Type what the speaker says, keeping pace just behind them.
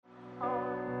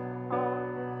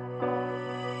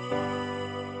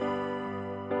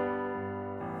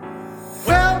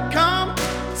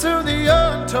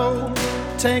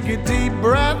take a deep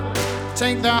breath,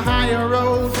 take the higher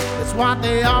road. That's what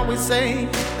they always say,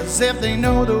 as if they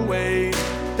know the way.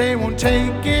 They won't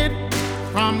take it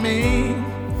from me.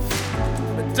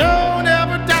 But don't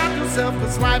ever doubt yourself,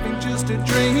 'cause life ain't just a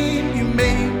dream. You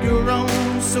make your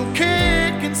own, so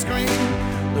kick and scream.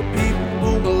 The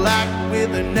people will act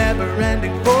with a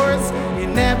never-ending force. You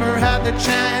never had the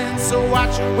chance, so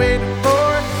what you waiting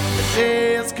for? The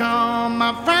day has come,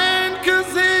 my friend,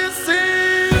 'cause this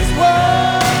is war.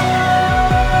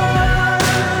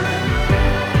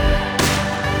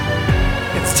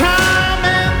 It's time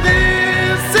and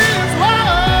this is war.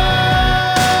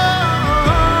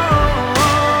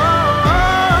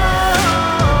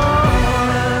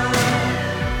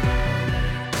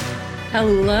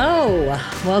 Hello,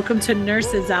 welcome to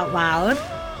Nurses Out Loud.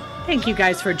 Thank you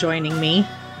guys for joining me.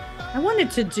 I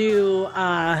wanted to do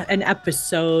an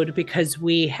episode because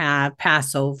we have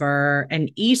Passover and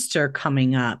Easter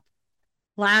coming up.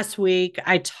 Last week,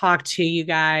 I talked to you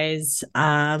guys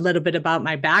a little bit about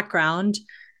my background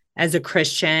as a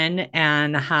Christian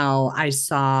and how I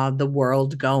saw the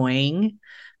world going.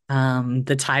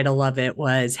 The title of it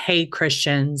was, "Hey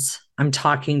Christians, I'm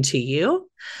talking to you."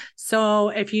 So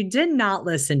if you did not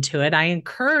listen to it, I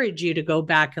encourage you to go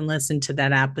back and listen to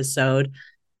that episode,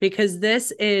 because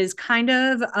this is kind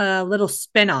of a little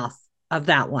spinoff of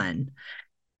that one.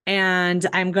 And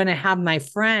I'm going to have my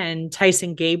friend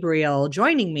Tyson Gabriel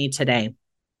joining me today.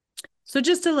 So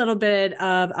just a little bit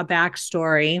of a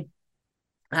backstory.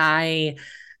 I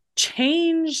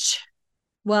changed,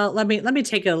 well, let me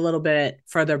take it a little bit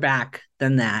further back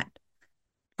than that.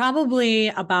 Probably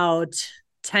about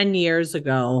 10 years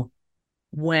ago,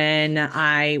 when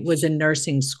I was in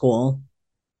nursing school.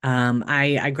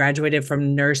 I graduated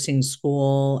from nursing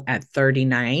school at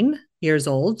 39 years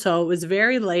old. So it was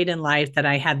very late in life that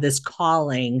I had this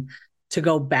calling to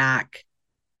go back.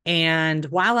 And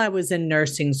while I was in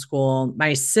nursing school,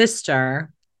 my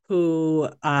sister, who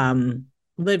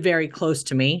lived very close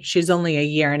to me, she's only a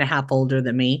year and a half older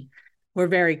than me, we're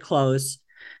very close.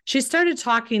 She started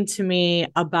talking to me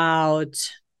about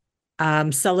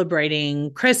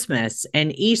celebrating Christmas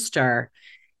and Easter.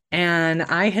 And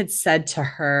I had said to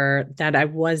her that I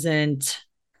wasn't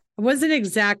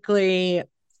exactly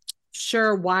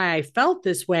sure why I felt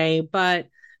this way, but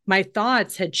my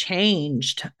thoughts had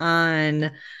changed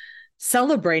on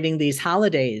celebrating these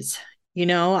holidays. You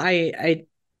know, I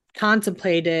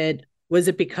contemplated, was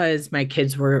it because my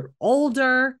kids were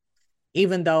older?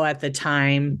 Even though at the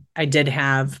time I did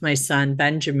have my son,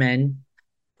 Benjamin,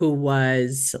 who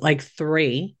was like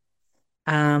 3.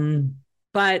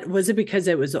 But was it because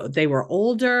they were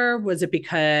older? Was it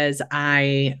because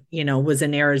I, was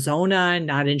in Arizona,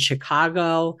 not in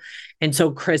Chicago? And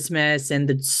so Christmas and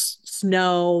the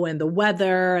snow and the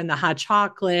weather and the hot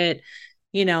chocolate,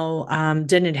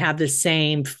 didn't have the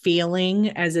same feeling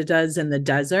as it does in the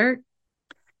desert.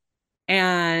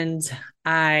 And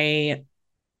I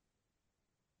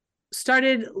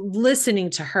started listening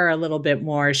to her a little bit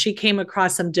more. She came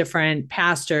across some different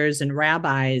pastors and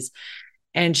rabbis,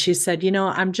 and she said,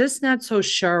 I'm just not so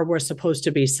sure we're supposed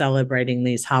to be celebrating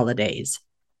these holidays.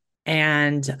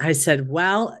 And I said,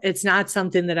 well, it's not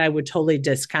something that I would totally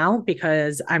discount,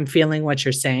 because I'm feeling what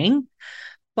you're saying,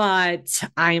 but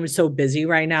I am so busy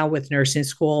right now with nursing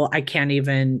school. I can't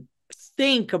even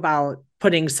think about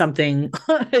putting something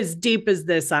as deep as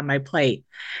this on my plate.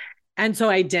 And so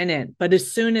I didn't. But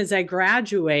as soon as I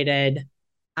graduated,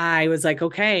 I was like,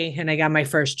 okay. And I got my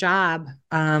first job.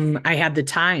 I had the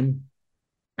time.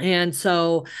 And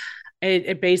so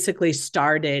it basically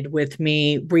started with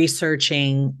me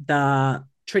researching the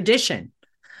tradition.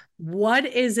 What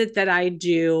is it that I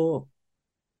do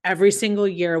every single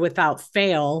year without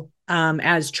fail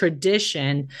as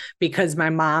tradition, because my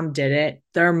mom did it,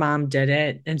 their mom did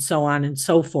it, and so on and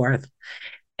so forth.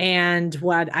 And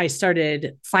what I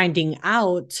started finding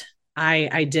out,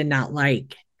 I did not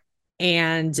like.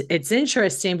 And it's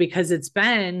interesting because it's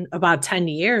been about 10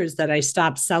 years that I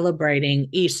stopped celebrating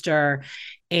Easter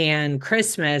and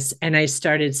Christmas, and I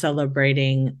started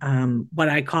celebrating what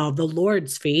I call the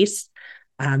Lord's Feast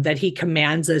that he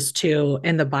commands us to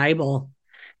in the Bible.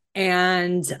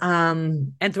 And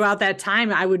throughout that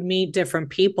time, I would meet different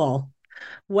people.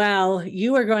 Well,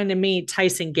 you are going to meet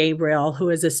Tyson Gabriel, who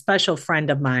is a special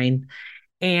friend of mine.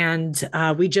 And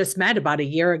we just met about a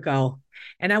year ago.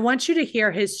 And I want you to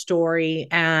hear his story,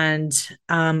 and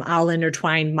I'll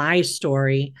intertwine my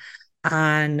story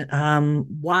on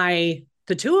why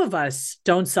the two of us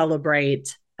don't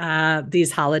celebrate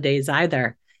these holidays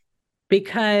either.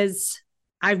 Because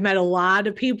I've met a lot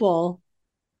of people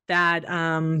that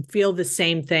feel the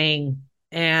same thing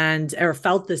and or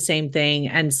felt the same thing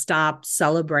and stopped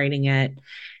celebrating it.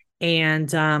 And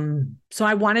so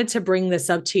I wanted to bring this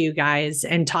up to you guys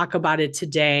and talk about it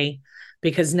today,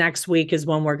 because next week is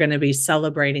when we're going to be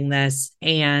celebrating this.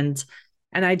 And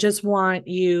I just want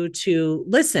you to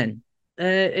listen.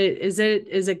 Is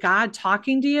it God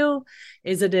talking to you?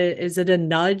 Is it a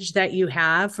nudge that you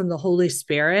have from the Holy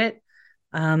Spirit,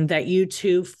 that you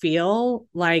too feel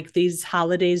like these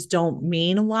holidays don't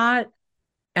mean a lot,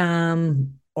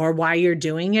 or why you're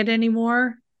doing it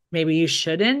anymore? Maybe you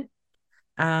shouldn't.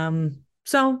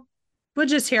 So we'll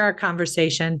just hear our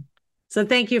conversation. So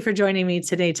thank you for joining me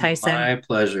today, Tyson. My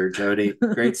pleasure, Jodi.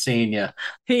 Great seeing you.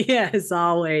 Yes,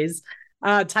 always.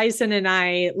 Tyson and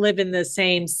I live in the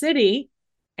same city.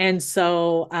 And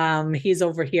so he's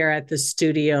over here at the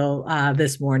studio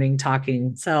this morning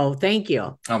talking. So thank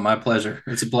you. Oh, my pleasure.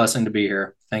 It's a blessing to be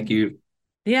here. Thank you.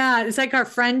 Yeah, it's like our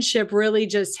friendship really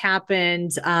just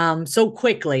happened so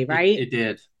quickly, right? It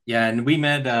did. Yeah, and we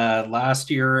met last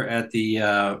year at the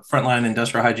Frontline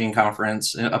Industrial Hygiene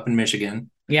Conference up in Michigan.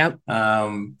 Yep.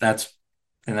 That's,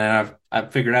 and then I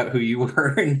figured out who you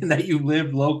were and that you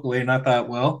lived locally, and I thought,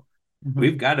 well,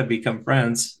 we've got to become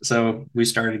friends. So we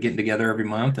started getting together every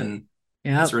month, and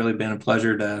it's really been a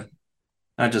pleasure to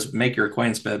not just make your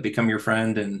acquaintance, but become your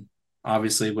friend. And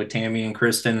obviously with Tammy and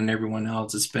Kristen and everyone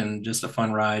else, it's been just a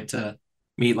fun ride to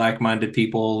meet like-minded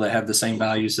people that have the same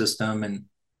value system, and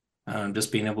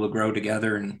just being able to grow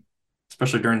together. And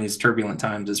especially during these turbulent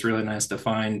times, it's really nice to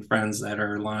find friends that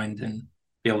are aligned and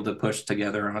be able to push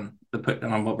together on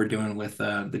what we're doing with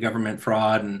the government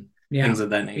fraud and things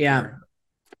of that nature.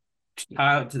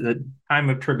 To the time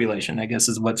of tribulation, I guess,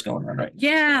 is what's going on right now.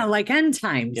 Yeah, like end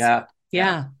times.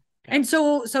 Yeah. And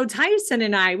so Tyson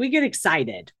and I, we get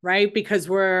excited, right? Because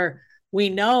we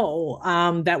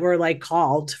know that we're like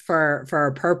called for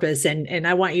a purpose. And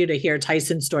I want you to hear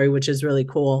Tyson's story, which is really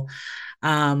cool.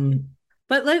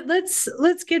 But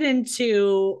let's get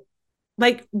into,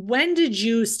 like, when did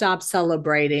you stop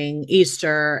celebrating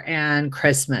Easter and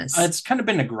Christmas? It's kind of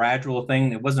been a gradual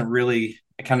thing. It wasn't really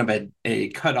kind of a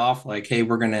cut off, like, hey,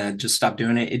 we're going to just stop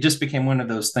doing it. It just became one of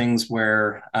those things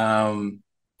where I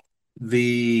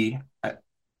would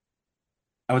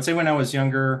say when I was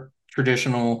younger,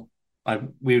 traditional,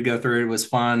 we would go through it. It was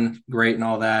fun, great, and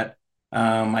all that.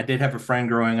 I did have a friend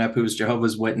growing up who was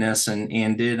Jehovah's Witness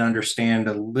and did understand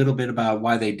a little bit about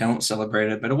why they don't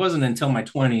celebrate it. But it wasn't until my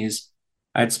 20s.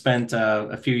 I'd spent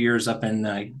a few years up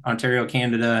in Ontario,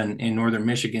 Canada, and in northern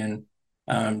Michigan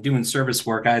doing service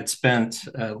work. I had spent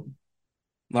a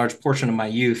large portion of my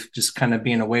youth just kind of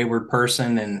being a wayward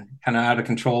person and kind of out of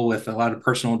control with a lot of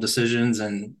personal decisions,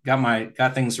 and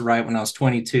got things right when I was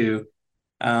 22.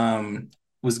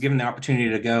 Was given the opportunity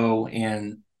to go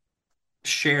and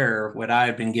share what I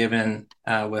had been given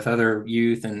with other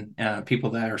youth and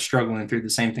people that are struggling through the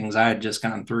same things I had just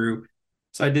gone through.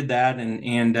 So I did that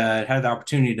and had the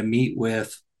opportunity to meet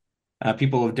with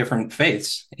people of different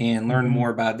faiths and learn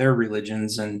more about their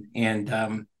religions. And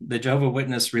the Jehovah's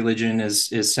Witness religion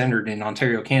is centered in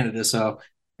Ontario, Canada. So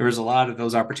there was a lot of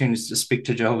those opportunities to speak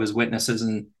to Jehovah's Witnesses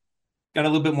and got a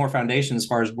little bit more foundation as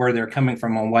far as where they're coming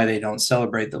from on why they don't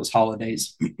celebrate those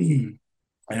holidays.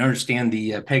 I understand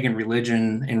the pagan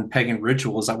religion and pagan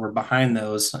rituals that were behind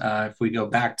those. If we go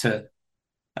back to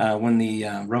when the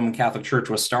Roman Catholic Church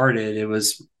was started, it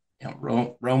was,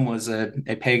 Rome was a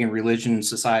pagan religion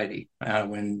society.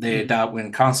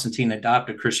 When Constantine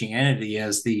adopted Christianity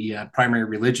as the primary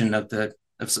religion of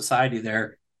society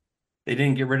there, they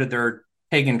didn't get rid of their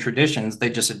pagan traditions. They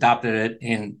just adopted it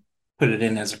and put it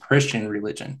in as a Christian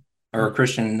religion or a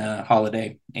Christian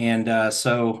holiday. And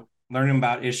so learning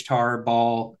about Ishtar,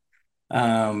 Baal,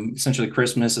 essentially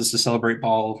Christmas is to celebrate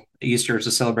Baal, Easter is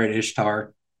to celebrate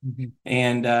Ishtar.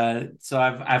 And so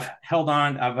I've held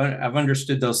on. I've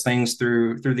understood those things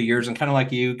through the years, and kind of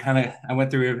like you, I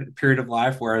went through a period of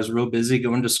life where I was real busy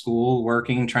going to school,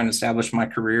 working, trying to establish my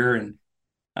career,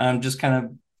 and just kind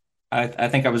of I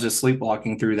think I was just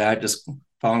sleepwalking through that, just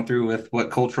following through with what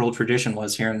cultural tradition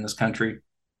was here in this country.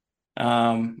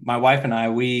 My wife and I,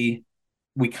 we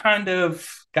kind of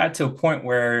got to a point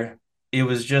where it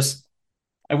was just,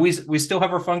 we still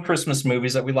have our fun Christmas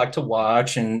movies that we like to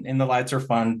watch, and the lights are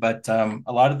fun, but a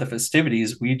lot of the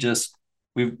festivities, we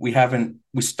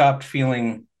stopped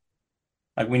feeling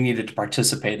like we needed to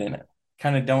participate in it.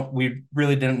 We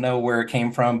really didn't know where it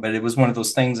came from, but it was one of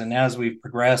those things. And as we've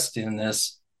progressed in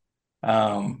this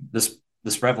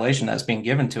revelation that's being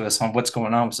given to us on what's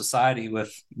going on with society,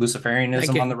 with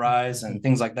Luciferianism on the rise and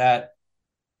things like that,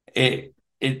 it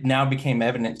now became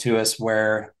evident to us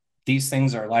where these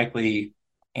things are likely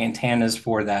antennas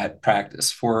for that practice.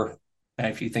 For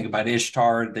if you think about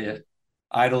Ishtar, the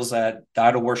idols, that the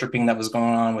idol worshiping that was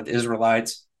going on with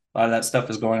Israelites. A lot of that stuff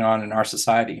is going on in our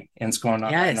society, and it's going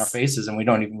on in our faces, and we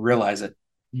don't even realize it.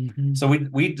 Mm-hmm. So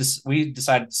we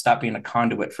decided to stop being a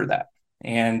conduit for that.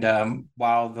 And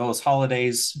while those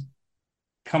holidays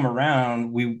come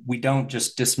around, we don't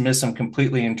just dismiss them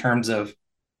completely in terms of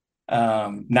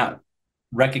not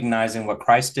recognizing what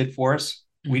Christ did for us.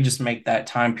 Mm-hmm. We just make that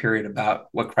time period about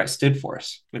what Christ did for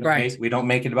us. We don't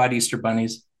make it about Easter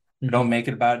bunnies. Mm-hmm. We don't make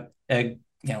it about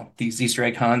these Easter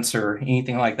egg hunts or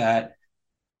anything like that.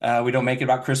 We don't make it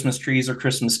about Christmas trees or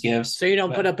Christmas gifts. So you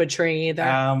don't put up a tree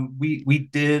either? We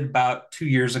did about 2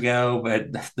 years ago,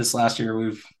 but this last year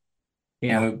we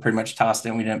pretty much tossed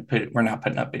it. We're not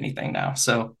putting up anything now.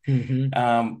 So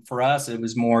for us, it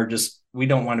was more just, we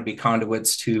don't want to be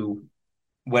conduits to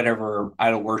whatever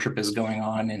idol worship is going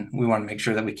on. And we want to make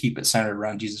sure that we keep it centered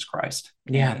around Jesus Christ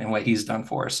and what he's done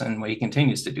for us and what he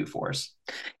continues to do for us.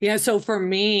 Yeah. So for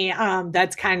me,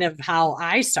 that's kind of how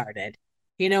I started.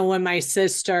 When my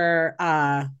sister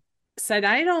said,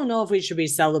 I don't know if we should be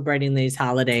celebrating these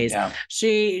holidays. Yeah.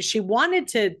 She wanted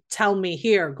to tell me,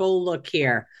 here, go look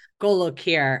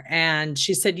here. And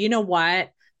she said, you know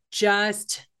what?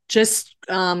 Just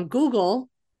Google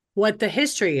what the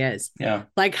history is. Yeah.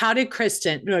 Like, how did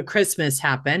Christmas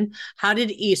happen? How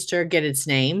did Easter get its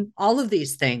name? All of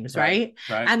these things, right?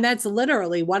 And that's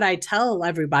literally what I tell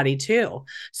everybody too.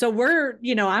 So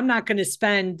I'm not going to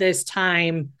spend this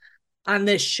time on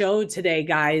this show today,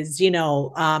 guys,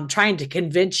 trying to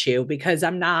convince you, because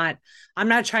I'm not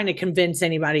trying to convince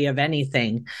anybody of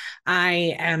anything.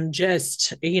 I am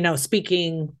just,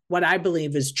 speaking what I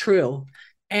believe is true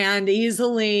and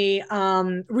easily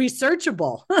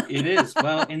researchable. It is.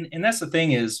 Well, and that's the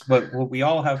thing is, what we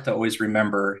all have to always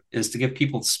remember is to give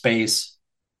people space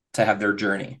to have their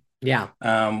journey. Yeah.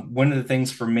 One of the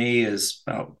things for me is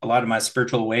a lot of my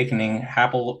spiritual awakening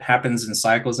happens in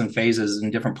cycles and phases in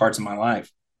different parts of my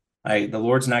life. The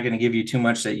Lord's not going to give you too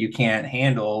much that you can't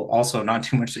handle, also not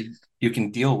too much that you can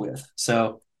deal with.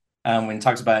 So when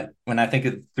I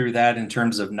think through that in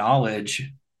terms of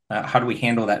knowledge, how do we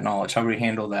handle that knowledge? How do we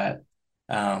handle that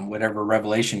whatever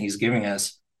revelation he's giving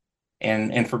us?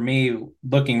 And for me,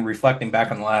 reflecting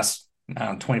back on the last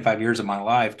 25 years of my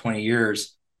life, 20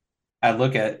 years, I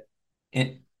look at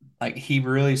it like he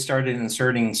really started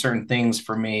inserting certain things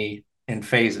for me in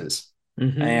phases.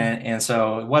 Mm-hmm. And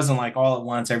so it wasn't like all at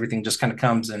once, everything just kind of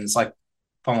comes and it's like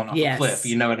falling off a cliff.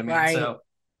 You know what I mean? Right. So,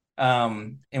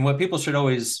 and what people should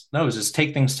always know is just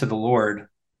take things to the Lord.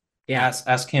 Yeah.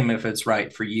 Ask him if it's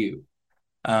right for you.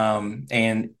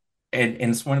 And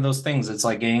it's one of those things. It's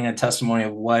like getting a testimony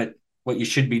of what you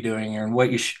should be doing and what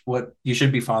you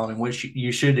should be following, what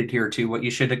you should adhere to, what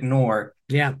you should ignore.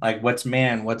 Yeah. Like what's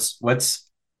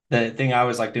the thing I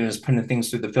always like doing is putting things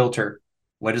through the filter.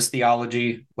 What is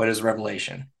theology? What is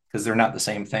revelation? Because they're not the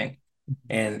same thing.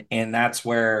 And that's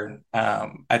where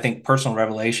I think personal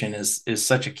revelation is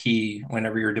such a key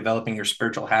whenever you're developing your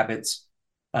spiritual habits,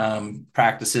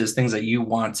 practices, things that you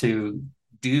want to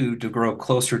do to grow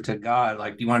closer to God.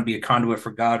 Like, do you want to be a conduit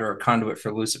for God or a conduit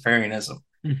for Luciferianism?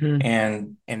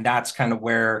 Mm-hmm. And that's kind of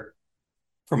where,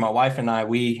 for my wife and I,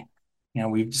 we've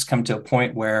just come to a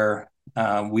point where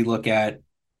we look at,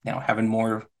 having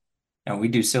more, we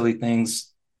do silly things,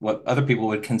 what other people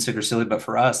would consider silly, but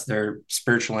for us, they're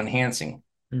spiritual enhancing.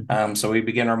 Mm-hmm. So we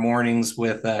begin our mornings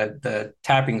with the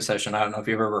tapping session. I don't know if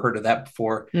you've ever heard of that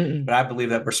before, but I believe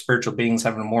that we're spiritual beings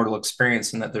having a mortal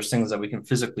experience and that there's things that we can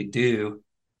physically do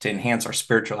to enhance our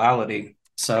spirituality.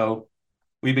 So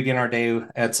we begin our day,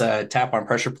 it's a tap on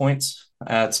pressure points.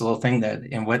 It's a little thing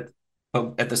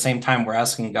but at the same time, we're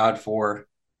asking God for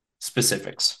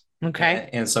specifics. Okay.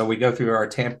 And so we go through our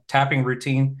tapping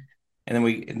routine, and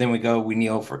then we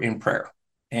kneel in prayer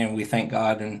and we thank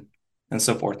God and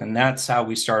so forth. And that's how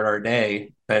we start our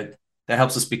day. But that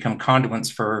helps us become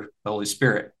conduits for the Holy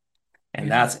Spirit.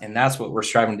 And that's what we're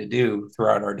striving to do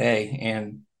throughout our day.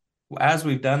 And as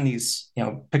we've done these,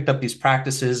 picked up these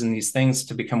practices and these things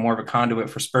to become more of a conduit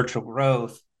for spiritual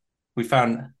growth, we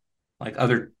found like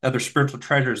other spiritual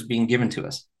treasures being given to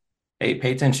us. Hey,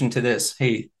 pay attention to this.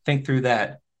 Hey, think through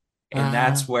that. And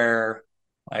that's where,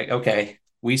 okay,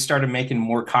 we started making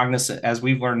more cognizant as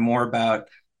we've learned more about,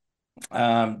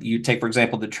 you take, for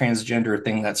example, the transgender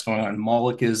thing that's going on.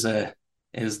 Moloch is the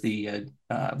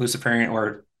Luciferian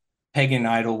or pagan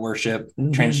idol worship,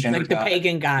 transgender like the god.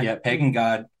 Pagan god. Yeah, pagan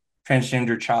god,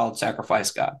 transgender child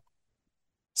sacrifice god.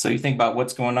 So you think about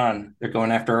what's going on. They're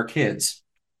going after our kids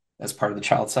as part of the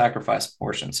child sacrifice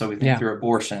portion. So we think through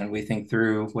abortion. We think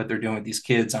through what they're doing with these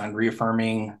kids on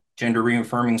gender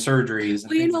reaffirming surgeries.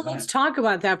 Well, let's talk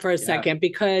about that for a second,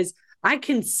 because I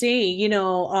can see,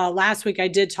 last week I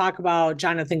did talk about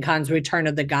Jonathan Cahn's Return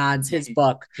of the Gods, his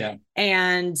book. Yeah.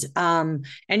 And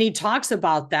he talks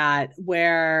about that,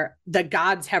 where the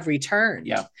gods have returned.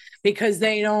 Yeah. Because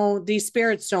these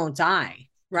spirits don't die.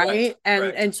 Right.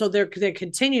 And so they're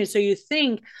continue. So you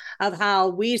think of how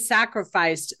we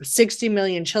sacrificed 60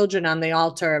 million children on the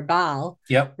altar of Baal.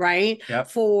 Yep. Right. Yep.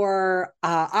 For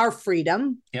our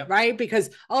freedom. Yep. Right.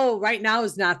 Because, right now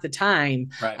is not the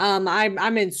time. Right.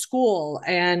 I'm in school,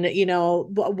 and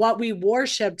what we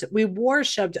worshipped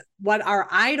what our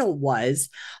idol was,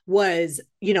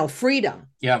 freedom.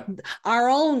 Yeah. Our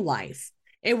own life.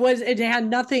 It had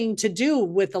nothing to do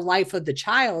with the life of the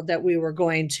child that we were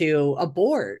going to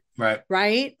abort.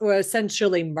 Right. Or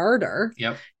essentially murder.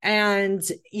 Yep. And,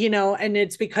 and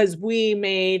it's because we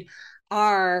made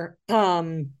our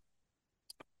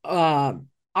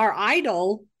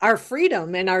idol, our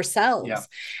freedom and ourselves. Yeah.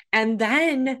 And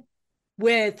then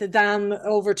with them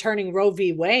overturning Roe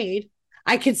v. Wade,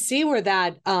 I could see where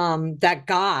that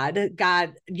God got,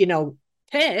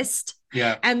 pissed.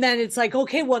 Yeah. And then it's like,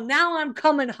 okay, well, now I'm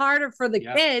coming harder for the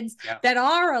kids that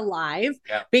are alive,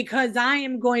 because I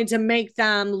am going to make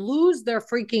them lose their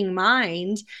freaking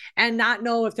mind and not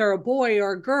know if they're a boy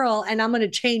or a girl. And I'm going to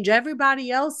change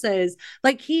everybody else's.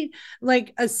 He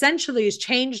essentially has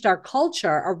changed our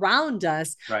culture around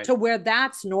us to where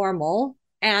that's normal.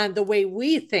 And the way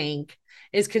we think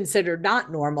is considered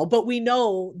not normal, but we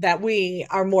know that we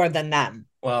are more than them.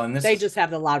 Well, and they just have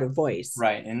the louder voice.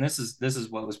 Right. And this is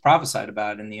what was prophesied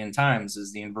about in the end times,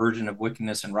 is the inversion of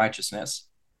wickedness and righteousness.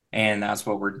 And that's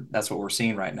what we're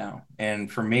seeing right now.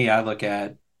 And for me, I look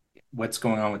at what's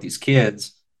going on with these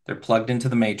kids. They're plugged into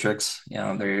the matrix.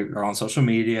 They're on social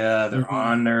media, they're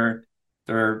on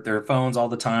their phones all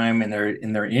the time, and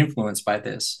they're influenced by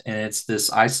this. And it's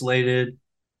this isolated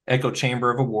echo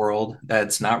chamber of a world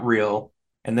that's not real.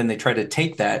 And then they try to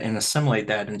take that and assimilate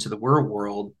that into the real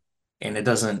world, and it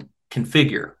doesn't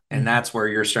configure. And that's where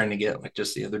you're starting to get, like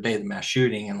just the other day, the mass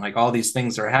shooting and like all these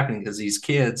things that are happening because these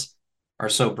kids are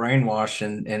so brainwashed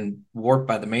and warped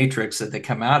by the matrix that they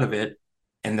come out of it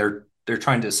and they're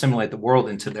trying to assimilate the world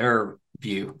into their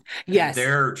view,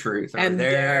 their truth, and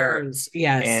theirs.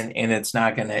 Yes. And it's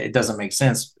not it doesn't make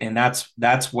sense. And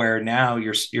that's where now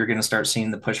you're going to start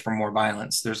seeing the push for more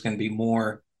violence. There's going to be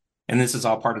more. And this is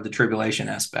all part of the tribulation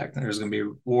aspect. There's going to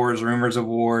be wars, rumors of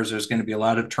wars. There's going to be a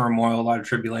lot of turmoil, a lot of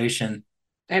tribulation.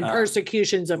 And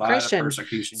persecutions of Christians.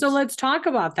 So let's talk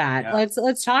about that. Yeah.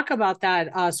 Let's talk about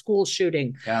that school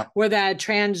shooting where that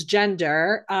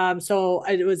transgender. So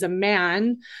it was a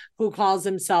man who calls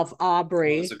himself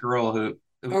Aubrey. It was a girl who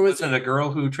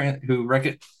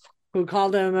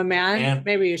called him a man?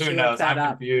 Maybe you should look that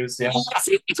up. Confused. Yeah.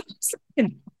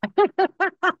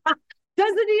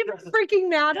 Does it even freaking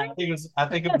matter? I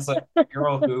think it was a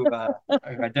girl who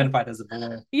identified as a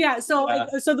boy. Yeah. So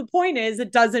the point is,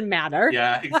 it doesn't matter.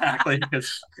 Yeah, exactly.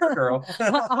 Because girl.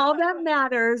 All that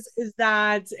matters is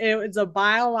that it's a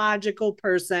biological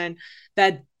person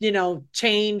that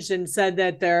changed and said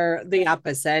that they're the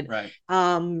opposite. Right.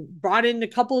 Brought in a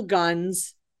couple of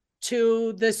guns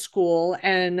to the school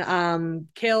and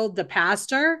killed the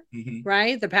pastor,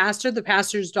 right? The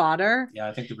pastor's daughter. Yeah,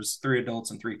 I think there was 3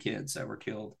 adults and 3 kids that were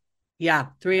killed. Yeah,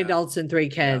 3 adults and 3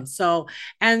 kids. Yeah. So,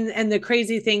 and the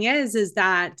crazy thing is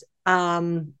that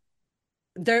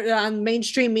they're on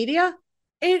mainstream media.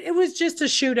 It was just a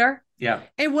shooter. Yeah.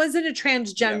 It wasn't a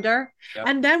transgender. Yeah.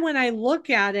 And then when I look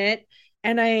at it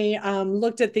and I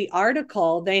looked at the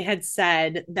article, they had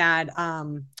said that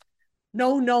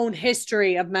no known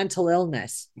history of mental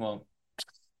illness. Well,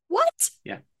 what?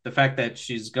 Yeah. The fact that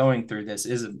she's going through this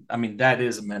that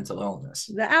is a mental illness.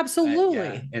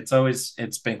 Absolutely.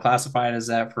 It's been classified as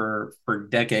that for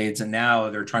decades. And now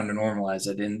they're trying to normalize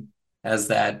it. And as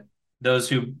that, those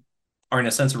who are in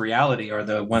a sense of reality are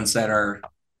the ones that are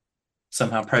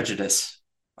somehow prejudiced.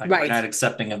 We're not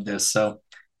accepting of this. So,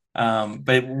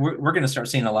 but we're going to start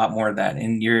seeing a lot more of that.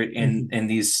 And in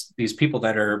these people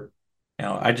that are,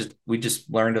 we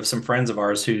just learned of some friends of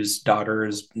ours whose daughter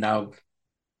is now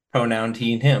pronoun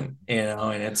he and him,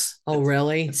 and it's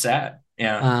really? It's sad.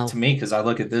 Yeah. To me, because I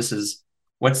look at this as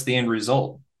what's the end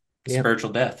result?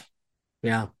 Spiritual death.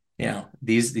 Yeah.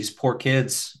 These poor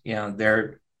kids,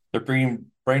 they're being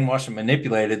brainwashed and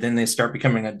manipulated. Then they start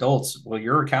becoming adults. Well,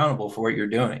 you're accountable for what you're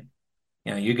doing.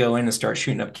 You go in and start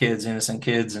shooting up kids, innocent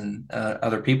kids, and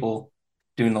other people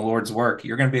doing the Lord's work.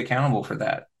 You're going to be accountable for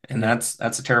that. And that's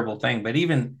a terrible thing. But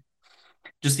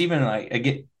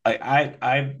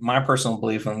my personal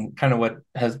belief and kind of what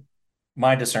has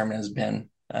my discernment has been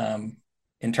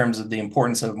in terms of the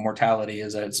importance of mortality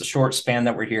is that it's a short span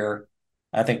that we're here.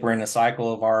 I think we're in a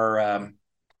cycle of our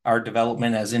our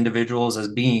development as individuals, as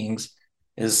beings,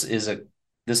 is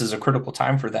a critical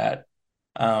time for that.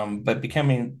 But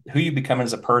becoming who you become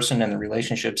as a person and the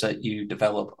relationships that you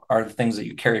develop are the things that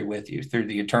you carry with you through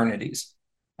the eternities.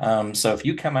 So if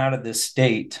you come out of this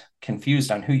state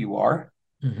confused on who you are,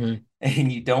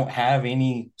 and you don't have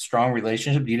any strong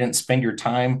relationship, you didn't spend your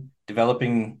time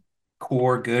developing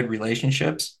core good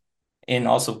relationships and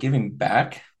also giving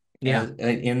back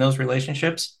in those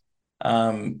relationships.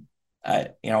 I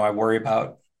worry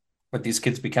about what these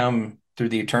kids become through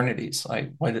the eternities.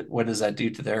 Like what does that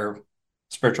do to their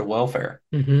spiritual welfare?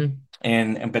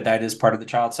 And but that is part of the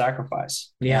child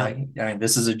sacrifice. I mean,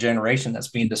 this is a generation that's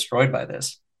being destroyed by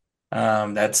this.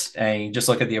 Just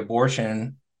look at the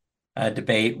abortion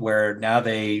debate, where now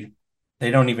they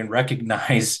don't even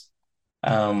recognize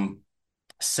human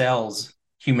cells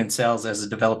as a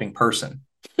developing person.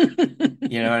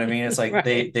 You know what I mean? It's like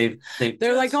right.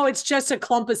 They're like, oh, it's just a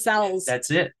clump of cells.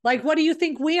 That's it. Like, what do you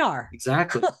think we are?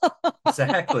 Exactly.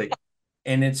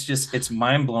 And it's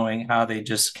mind-blowing how they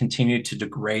just continue to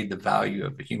degrade the value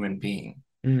of a human being.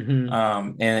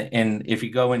 And if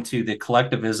you go into the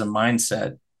collectivism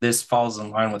mindset, this falls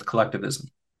in line with collectivism.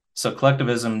 So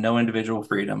collectivism, no individual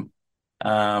freedom.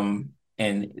 And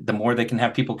the more they can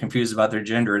have people confused about their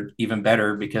gender, even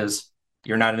better, because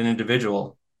you're not an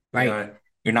individual. Right.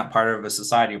 You're not part of a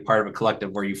society, you're part of a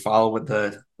collective where you follow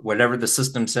whatever the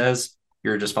system says,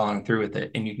 you're just following through with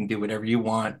it, and you can do whatever you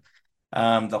want.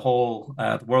 The whole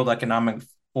World Economic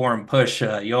Forum push,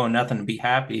 you owe nothing to be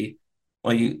happy.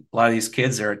 Well, a lot of these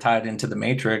kids are tied into the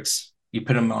matrix. You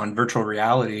put them on virtual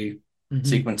reality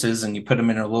sequences and you put them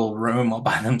in a little room all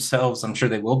by themselves. I'm sure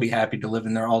they will be happy to live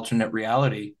in their alternate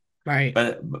reality. Right.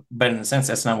 But in a sense,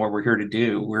 that's not what we're here to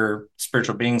do. We're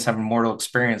spiritual beings having mortal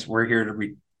experience. We're here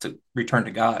to return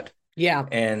to God. Yeah.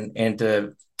 And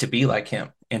to be like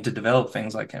him and to develop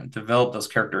things like him, develop those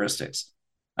characteristics.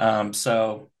 He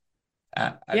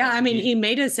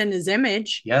made us in his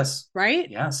image. Yes.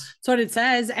 Right? Yes. That's what it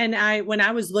says. And when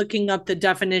I was looking up the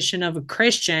definition of a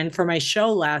Christian for my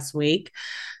show last week,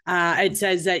 it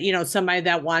says that, somebody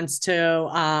that wants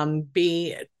to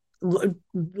be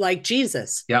like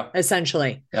Jesus,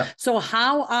 essentially. Yep. So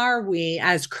how are we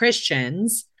as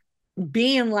Christians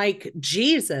being like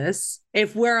Jesus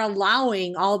if we're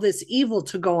allowing all this evil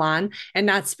to go on and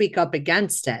not speak up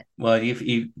against it? Well, if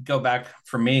you go back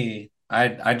for me,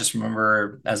 I just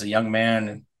remember as a young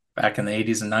man back in the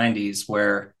 80s and 90s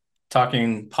where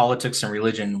talking politics and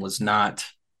religion was not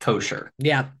kosher.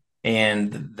 Yeah.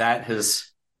 And that has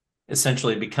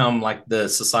essentially become like the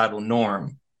societal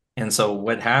norm. And so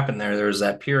what happened there was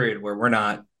that period where we're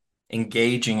not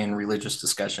engaging in religious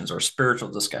discussions or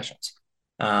spiritual discussions.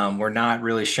 We're not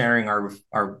really sharing our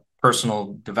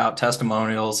personal devout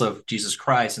testimonials of Jesus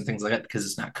Christ and things like that because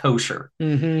it's not kosher.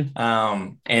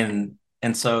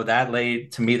 And so that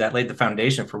laid the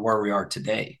foundation for where we are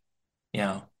today.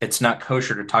 It's not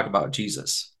kosher to talk about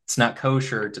Jesus. It's not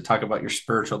kosher to talk about your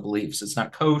spiritual beliefs. It's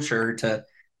not kosher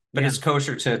but it's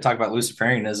kosher to talk about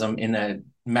Luciferianism in a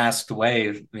masked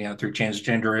way, through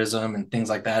transgenderism and things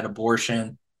like that,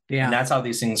 abortion. Yeah. And that's how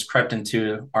these things crept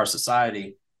into our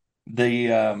society.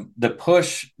 The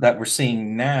push that we're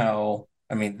seeing now,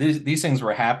 I mean, these things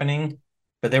were happening,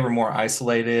 but they were more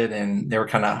isolated and they were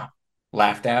kind of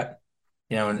laughed at,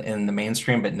 in the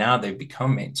mainstream, but now they've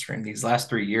become mainstream. These last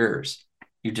 3 years,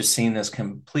 you've just seen this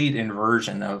complete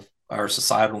inversion of our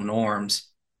societal norms,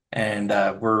 and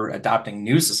we're adopting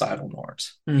new societal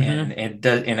norms, and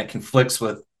it conflicts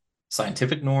with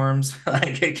scientific norms.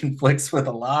 Like it conflicts with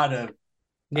a lot of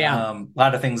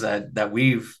things that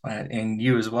we've, and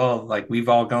you as well, like we've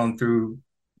all gone through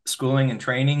schooling and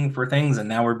training for things, and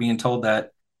now we're being told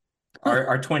that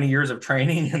our 20 years of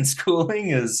training and schooling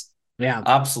is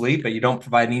obsolete, but you don't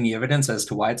provide any evidence as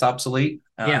to why it's obsolete.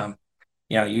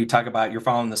 You talk about you're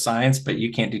following the science, but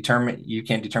you can't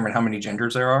determine how many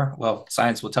genders there are. Well,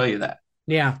 science will tell you that.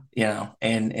 Yeah.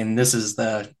 And this is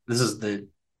the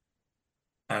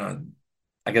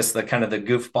I guess the kind of the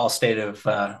goofball state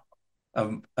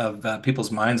of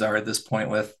people's minds are at this point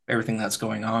with everything that's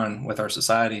going on with our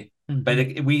society.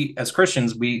 But we as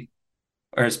Christians,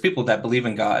 or as people that believe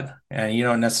in God, and you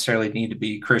don't necessarily need to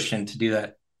be Christian to do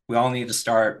that. We all need to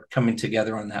start coming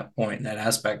together on that point, that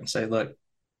aspect, and say, look,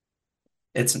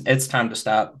 it's time to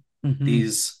stop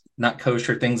these not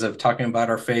kosher things of talking about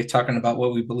our faith, talking about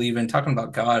what we believe in, talking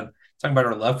about God, talking about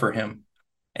our love for him,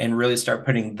 and really start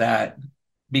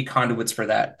be conduits for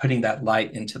that, putting that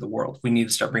light into the world. We need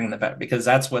to start bringing that back, because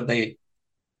that's what these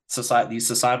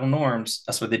societal norms,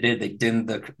 that's what they did. They dimmed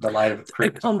the light of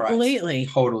Christ. Completely.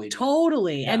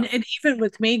 Totally. Yeah. And even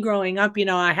with me growing up,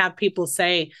 I have people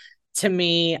say to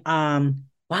me,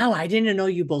 wow, I didn't know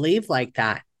you believed like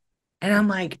that. And I'm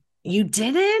like, you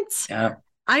didn't? Yeah.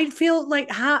 I feel like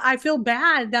I feel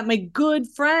bad that my good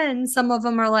friends, some of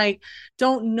them are like,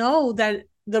 don't know that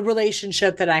the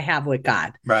relationship that I have with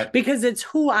God, Right. because it's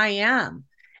who I am.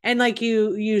 And like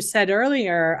you said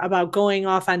earlier about going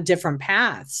off on different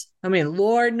paths. I mean,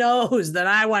 Lord knows that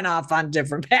I went off on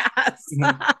different paths.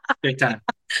 Big time.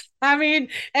 I mean,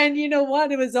 and you know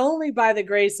what? It was only by the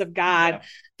grace of God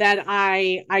that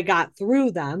I got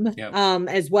through them,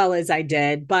 as well as I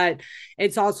did. But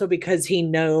it's also because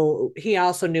he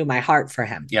also knew my heart for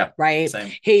him. Yeah. Right.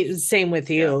 Same with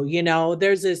you. Yeah. You know,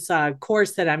 there's this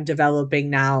course that I'm developing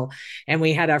now, and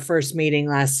we had our first meeting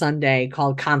last Sunday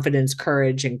called Confidence,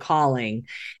 Courage, and Calling.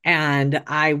 And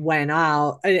I went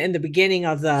out in the beginning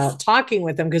of the talking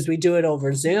with them, because we do it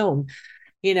over Zoom.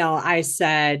 You know, I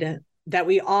said that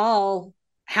we all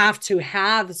have to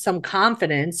have some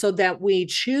confidence so that we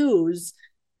choose,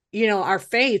 you know, our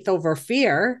faith over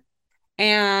fear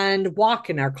and walk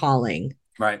in our calling.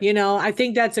 Right. You know, I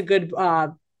think that's a good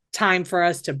time for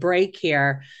us to break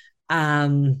here.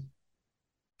 And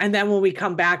then when we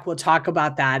come back, we'll talk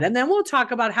about that. And then we'll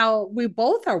talk about how we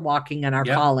both are walking in our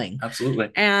calling. Absolutely.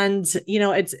 And, you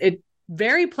know, it's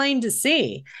very plain to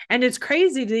see. And it's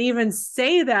crazy to even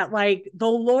say that, like, the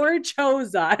Lord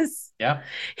chose us. Yeah.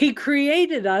 He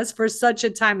created us for such a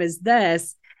time as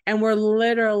this. And we're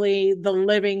literally the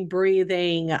living,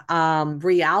 breathing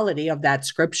reality of that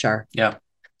scripture. Yeah.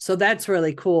 So that's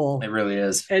really cool. It really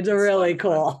is. It's really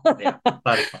cool. Yeah.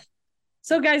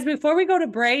 So guys, before we go to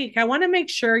break, I want to make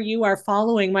sure you are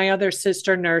following my other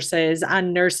sister nurses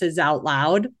on Nurses Out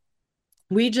Loud.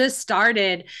 We just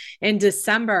started in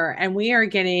December, and we are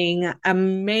getting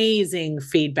amazing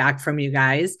feedback from you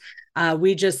guys.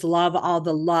 We just love all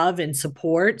the love and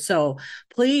support. So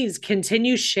please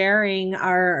continue sharing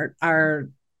our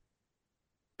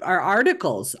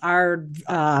articles, our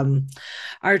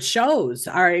shows.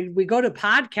 We go to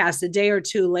podcast a day or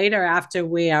two later after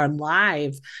we are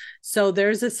live. So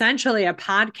there's essentially a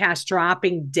podcast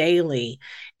dropping daily,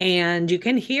 and you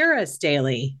can hear us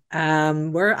daily.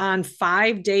 We're on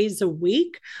 5 days a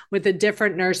week with a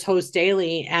different nurse host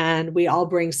daily, and we all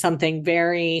bring something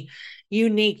very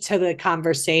unique to the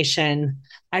conversation.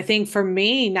 I think for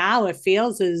me now, it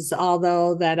feels as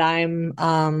although that I'm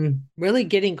really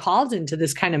getting called into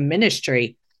this kind of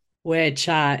ministry, which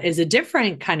is a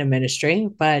different kind of ministry,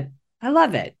 but I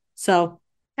love it. So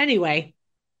anyway,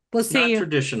 we'll see you.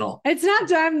 Traditional. It's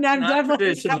not. I'm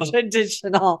definitely not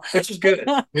traditional. Which is good.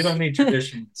 We don't need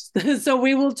traditions. So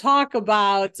we will talk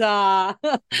about a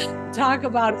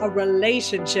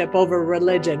relationship over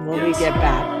religion when we get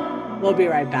back. We'll be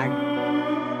right back.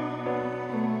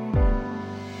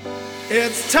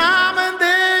 It's time and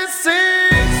this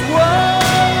is what.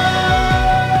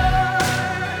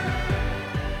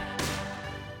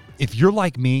 If you're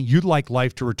like me, you'd like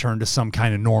life to return to some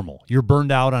kind of normal. You're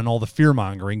burned out on all the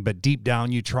fear-mongering, but deep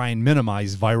down you try and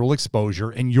minimize viral exposure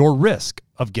and your risk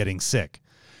of getting sick.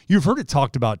 You've heard it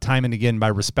talked about time and again by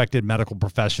respected medical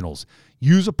professionals.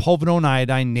 Use a povidone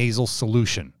iodine nasal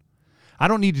solution. I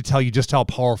don't need to tell you just how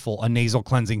powerful a nasal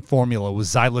cleansing formula with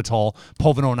xylitol,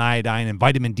 povidone iodine, and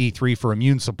vitamin D3 for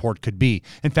immune support could be.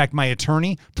 In fact, my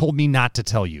attorney told me not to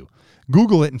tell you.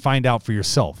 Google it and find out for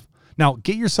yourself. Now,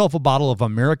 get yourself a bottle of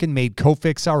American-made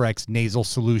Cofix RX nasal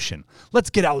solution. Let's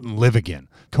get out and live again.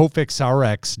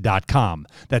 CofixRx.com.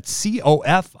 That's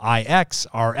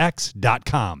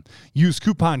COFIXRX.com. Use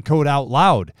coupon code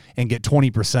OUTLOUD and get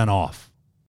 20% off.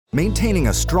 Maintaining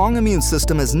a strong immune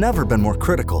system has never been more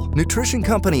critical. Nutrition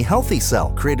company Healthy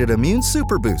Cell created Immune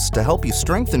Super Boost to help you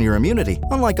strengthen your immunity.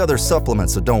 Unlike other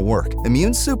supplements that don't work,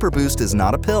 Immune Super Boost is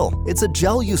not a pill. It's a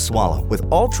gel you swallow with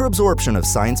ultra-absorption of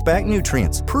science-backed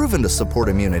nutrients proven to support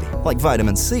immunity, like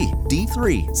vitamin C,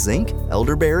 D3, zinc,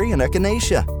 elderberry, and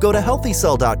echinacea. Go to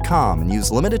healthycell.com and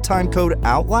use limited time code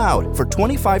OUTLOUD for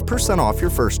 25% off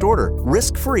your first order.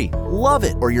 Risk-free. Love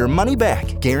it or your money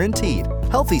back. Guaranteed.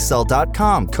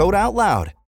 healthycell.com, code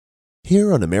OUTLOUD.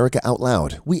 Here on America Out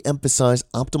Loud, we emphasize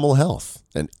optimal health,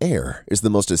 and air is the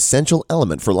most essential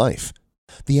element for life.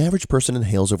 The average person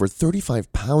inhales over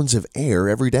 35 pounds of air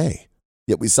every day,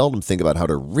 yet we seldom think about how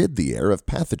to rid the air of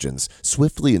pathogens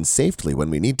swiftly and safely when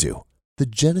we need to. The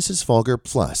Genesis Fogger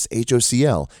Plus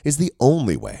HOCl is the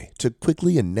only way to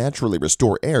quickly and naturally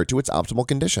restore air to its optimal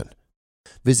condition.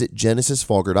 Visit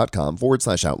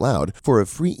genesisfogger.com/outloud for a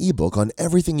free ebook on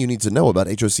everything you need to know about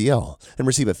HOCl and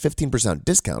receive a 15%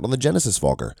 discount on the Genesis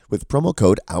Fogger with promo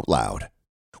code OUTLOUD.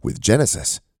 With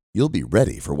Genesis, you'll be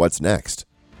ready for what's next.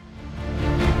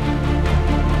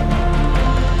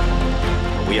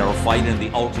 We are fighting the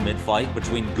ultimate fight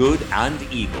between good and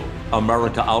evil.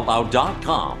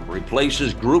 AmericaOutloud.com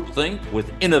replaces groupthink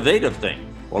with innovative think.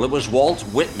 Well, it was Walt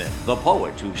Whitman, the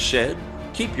poet, who said,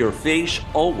 "Keep your face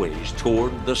always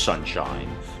toward the sunshine,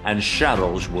 and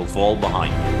shadows will fall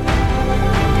behind you."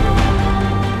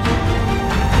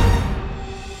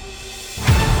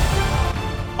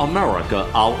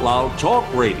 America Out Loud Talk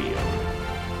Radio.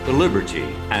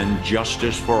 Liberty and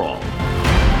justice for all.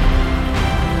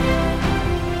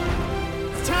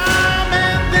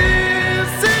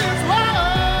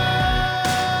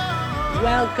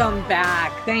 Welcome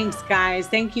back. Thanks, guys.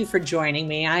 Thank you for joining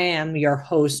me. I am your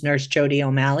host, Nurse Jodi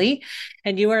O'Malley,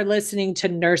 and you are listening to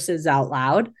Nurses Out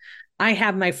Loud. I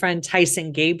have my friend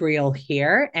Tyson Gabriel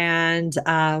here, and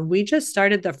we just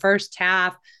started the first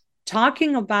half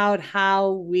talking about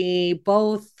how we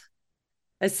both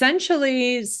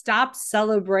essentially stopped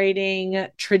celebrating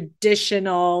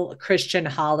traditional Christian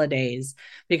holidays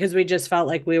because we just felt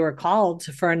like we were called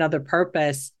for another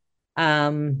purpose.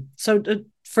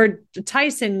 For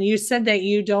Tyson, you said that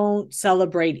you don't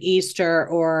celebrate Easter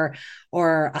or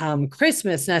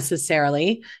Christmas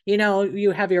necessarily. You know,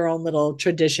 you have your own little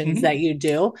traditions that you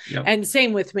do. Yep. And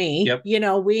same with me. Yep. You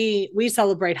know, we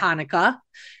celebrate Hanukkah,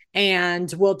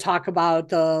 and we'll talk about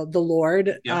the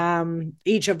Lord,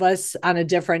 each of us on a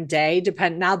different day,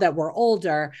 now that we're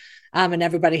older, and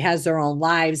everybody has their own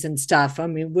lives and stuff. I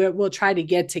mean, we'll try to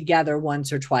get together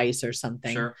once or twice or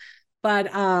something. Sure.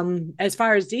 But as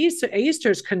far as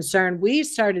Easter is concerned, we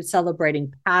started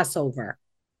celebrating Passover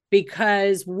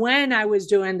because when I was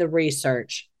doing the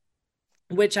research,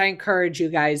 which I encourage you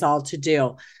guys all to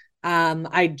do,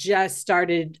 I just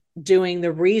started doing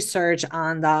the research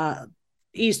on the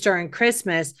Easter and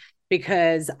Christmas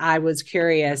because I was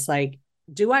curious, like,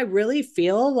 do I really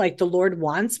feel like the Lord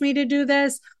wants me to do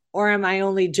this, or am I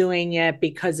only doing it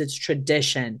because it's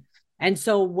tradition? And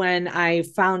so when I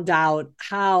found out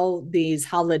how these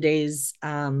holidays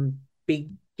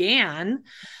began,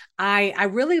 I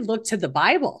really looked to the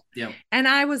Bible. Yeah. And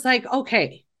I was like,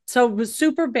 okay, so it was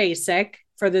super basic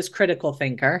for this critical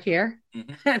thinker here.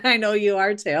 Mm-hmm. And I know you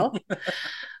are too.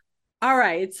 All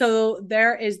right. So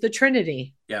there is the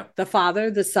Trinity. Yeah. The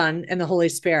Father, the Son, and the Holy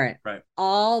Spirit. Right.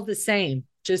 All the same,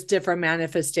 just different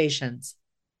manifestations.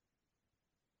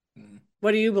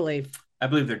 What do you believe? I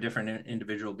believe they're different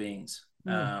individual beings.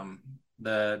 Mm.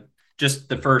 The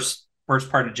first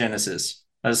part of Genesis,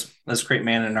 let's create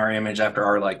man in our image after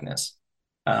our likeness.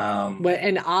 Like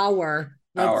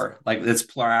it's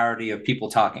plurality of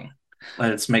people talking.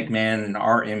 Let's make man in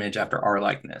our image after our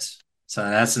likeness. So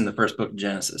that's in the first book of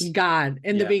Genesis. God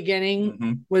in the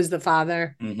beginning was the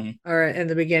Father, or in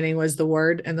the beginning was the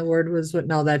Word, and the Word was what?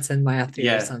 No, that's in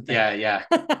Matthew or something. Yeah.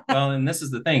 Well, and this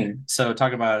is the thing. So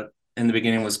talk about in the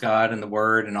beginning was God and the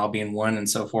Word and all being one and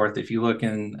so forth. If you look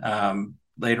in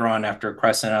later on after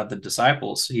Christ sent out the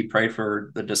disciples, he prayed for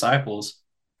the disciples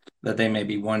that they may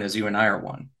be one as you and I are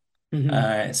one.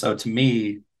 So to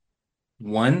me,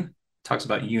 one talks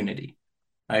about unity.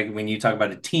 Like when you talk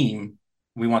about a team,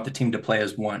 we want the team to play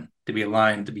as one, to be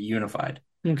aligned, to be unified.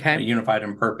 Okay. Unified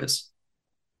in purpose.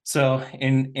 So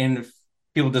and if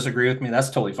people disagree with me, that's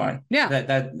totally fine. Yeah.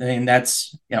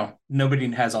 That's,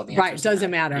 nobody has all the answers. Right. It doesn't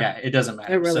matter. Yeah, it doesn't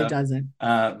matter. It really doesn't.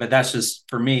 But that's just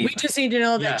for me. We just need to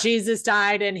know that Jesus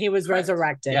died and he was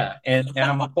resurrected. Yeah. And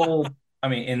I'm a whole,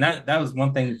 and that was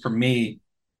one thing for me,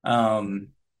 in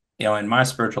my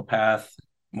spiritual path,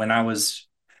 when I was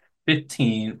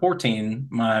 14,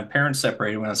 my parents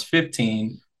separated. When I was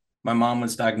 15, my mom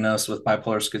was diagnosed with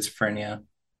bipolar schizophrenia.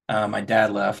 My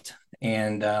dad left,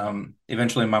 and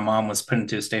eventually my mom was put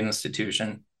into a state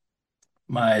institution.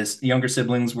 My younger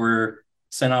siblings were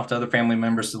sent off to other family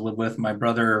members to live with. My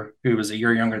brother, who was a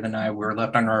year younger than I, were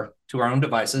left to our own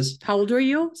devices. How old were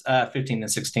you? 15 and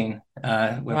 16.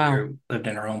 When we lived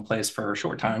in our own place for a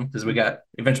short time because we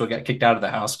eventually got kicked out of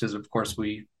the house because, of course,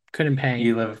 we couldn't pay.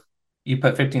 You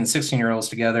put 15, 16-year-olds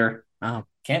together. Oh.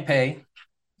 Can't pay.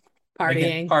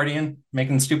 Partying,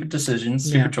 making stupid decisions,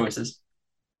 stupid choices.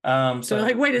 So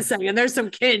like, wait a second, there's some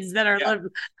kids that are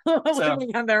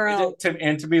living on their own.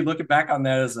 To be looking back on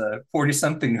that as a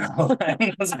 40-something-year-old,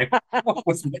 I was like, why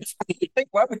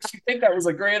would you think that was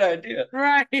a great idea?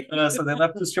 Right. So they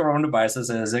left us to our own devices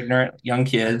as ignorant young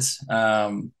kids. I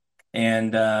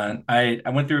went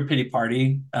through a pity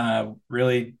party,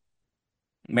 really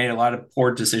made a lot of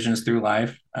poor decisions through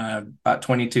life. About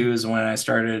 22 is when I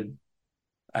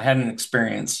had an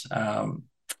experience. I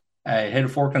hit a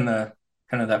fork in the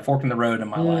road in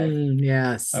my life.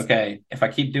 Yes. Okay. If I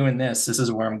keep doing this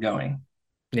is where I'm going.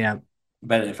 Yeah.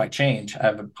 But if I change, I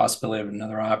have a possibility of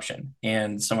another option.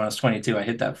 And so when I was 22, I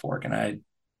hit that fork and I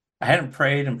I hadn't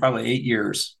prayed in probably 8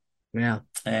 years. Yeah.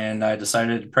 And I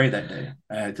decided to pray that day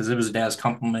because it was Dad's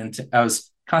compliment. I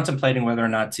was contemplating whether or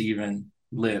not to even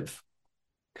live.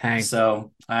 Okay.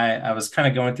 So I was kind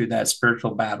of going through that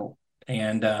spiritual battle.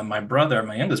 And my brother,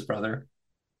 my youngest brother,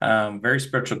 very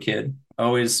spiritual kid,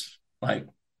 always like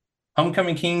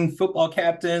homecoming king, football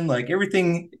captain, like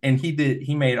everything. And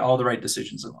he made all the right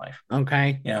decisions in life.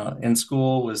 Okay. You know, in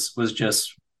school was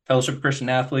just fellowship Christian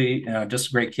athlete, just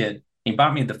a great kid. He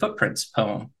bought me the Footprints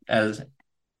poem as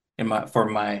in my for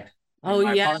my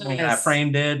apartment. I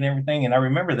framed it and everything. And I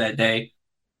remember that day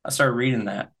I started reading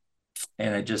that,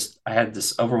 and I had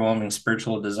this overwhelming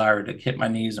spiritual desire to hit my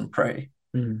knees and pray.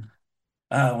 When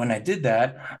I did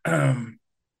that,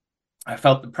 I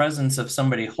felt the presence of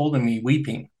somebody holding me,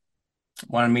 weeping,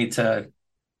 wanted me to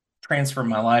transfer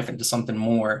my life into something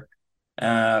more.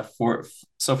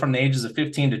 So from the ages of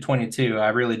 15 to 22, I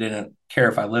really didn't care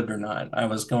if I lived or not. I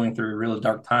was going through a really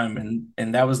dark time,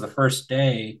 and that was the first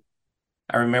day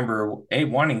I remember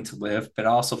wanting to live, but I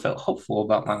also felt hopeful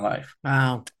about my life.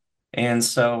 Wow. And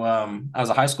so I was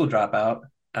a high school dropout.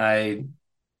 I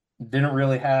didn't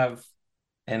really have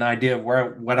an idea of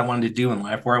what I wanted to do in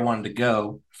life, where I wanted to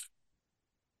go.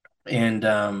 And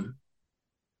I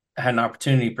had an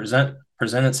opportunity present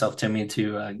itself to me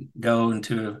to go on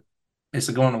a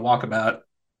walkabout.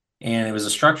 And it was a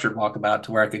structured walkabout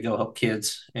to where I could go help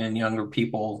kids and younger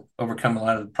people overcome a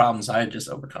lot of the problems I had just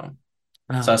overcome.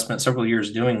 Wow. So I spent several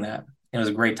years doing that. It was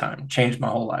a great time. Changed my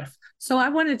whole life. So I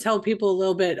want to tell people a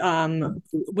little bit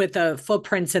with the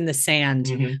footprints in the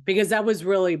sand, because that was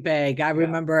really big. I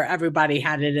remember everybody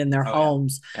had it in their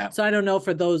homes. Yeah. So I don't know,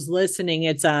 for those listening,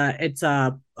 it's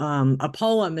a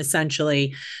poem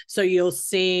essentially. So you'll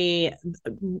see,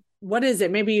 what is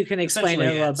it? Maybe you can explain it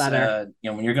a little better.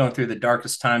 When you're going through the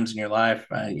darkest times in your life,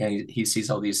 he sees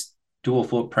all these dual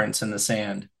footprints in the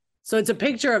sand. So it's a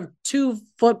picture of two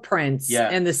footprints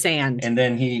in the sand. And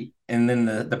then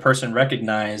the person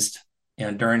recognized,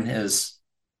 during his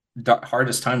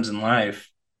hardest times in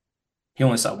life, he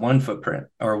only saw one footprint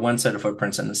or one set of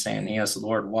footprints in the sand. He asked the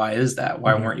Lord, "Why is that?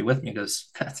 Why weren't you with me?" He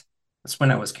goes, "That's when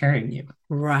I was carrying you."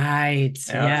 Right.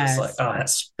 And I was just like,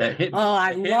 that hit me. Oh,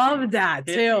 I love that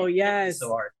too. Yes. So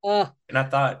hard. And I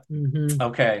thought,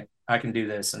 okay, I can do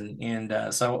this.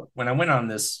 And so when I went on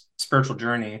this spiritual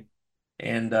journey,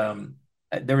 and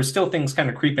there were still things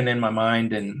kind of creeping in my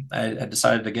mind, and I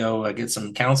decided to go get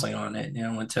some counseling on it.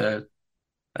 I went to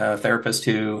a therapist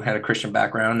who had a Christian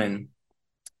background, and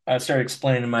I started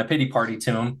explaining my pity party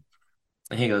to him.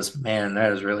 And he goes, "Man,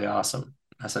 that is really awesome."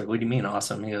 I said, "What do you mean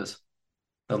awesome?" He goes,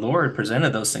 "The Lord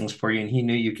presented those things for you, and he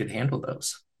knew you could handle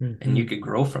those, and you could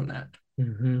grow from that."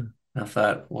 I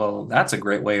thought, well, that's a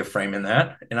great way of framing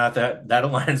that. And I thought that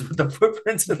aligns with the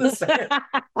footprints in the sand.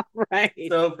 Right.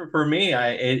 So for me,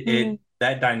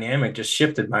 that dynamic just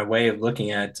shifted my way of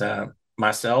looking at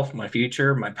myself, my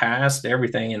future, my past,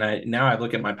 everything. And now I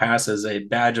look at my past as a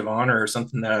badge of honor or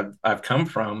something that I've come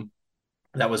from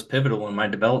that was pivotal in my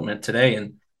development today.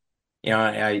 And,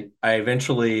 I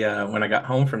eventually, when I got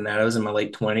home from that, I was in my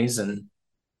late 20s, and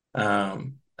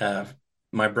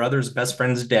my brother's best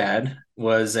friend's dad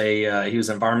was he was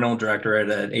environmental director at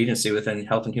an agency within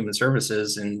Health and Human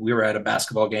Services. And we were at a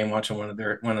basketball game watching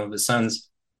one of his sons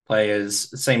play, his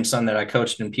same son that I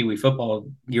coached in Pee Wee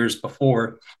football years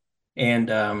before. And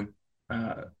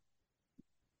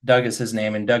Doug is his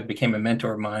name, and Doug became a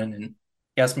mentor of mine. And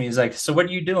he asked me, he's like, "So what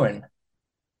are you doing?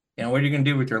 What are you going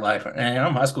to do with your life?" And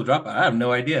I'm a high school dropout. I have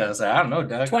no idea. I was like, "I don't know,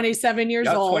 Doug." 27 years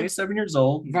old. 27 years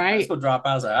old. Right. High school dropout.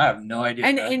 I was like, I have no idea.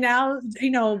 And now,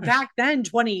 back then,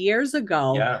 20 years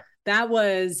ago, that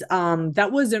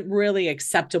wasn't really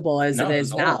acceptable as it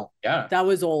is now. Yeah. That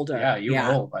was older. Yeah, you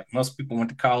were old. Like most people went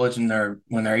to college and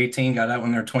when they're 18, got out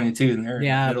when they're 22, and they're in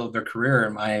the middle of their career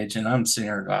at my age. And I'm sitting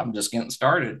here, I'm just getting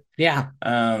started. Yeah.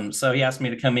 So he asked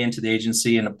me to come into the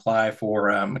agency and apply for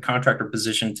a contractor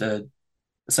position to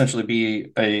essentially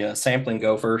be a sampling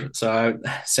gopher. So I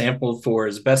sampled for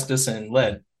asbestos and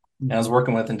lead. And I was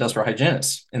working with industrial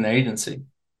hygienists in the agency.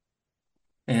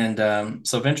 And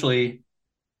so eventually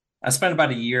I spent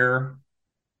about a year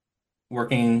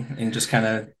working and just kind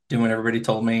of doing what everybody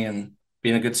told me and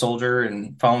being a good soldier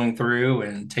and following through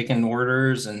and taking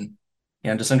orders and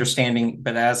just understanding.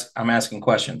 But as I'm asking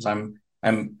questions, I'm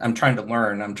trying to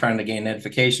learn. I'm trying to gain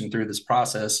edification through this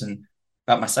process. And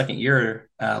about my second year,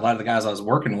 a lot of the guys I was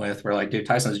working with were like, "Dude,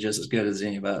 Tyson's just as good as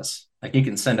any of us. Like, you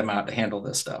can send him out to handle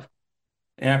this stuff."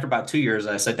 And after about 2 years,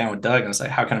 I sat down with Doug and I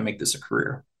said, "How can I make this a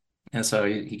career?" And so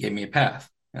he gave me a path,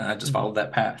 and I just followed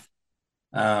that path.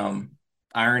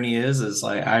 Irony is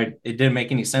like it didn't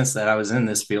make any sense that I was in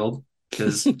this field.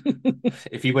 because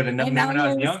if you would have known me when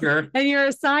I was younger. And you're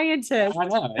a scientist. I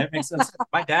know, it makes sense.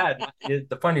 My dad,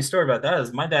 the funny story about that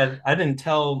is my dad, I didn't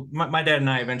tell, my dad and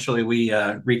I eventually we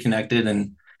reconnected,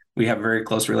 and we have a very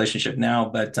close relationship now.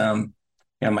 But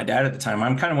yeah, my dad at the time,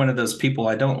 I'm kind of one of those people,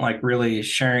 I don't like really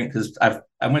sharing, because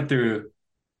I went through,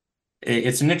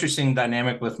 it's an interesting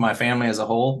dynamic with my family as a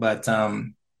whole, but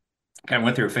kind of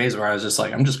went through a phase where I was just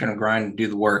like, I'm just going to grind and do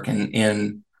the work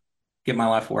and get my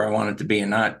life where I want it to be and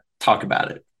not talk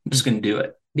about it. I'm just going to do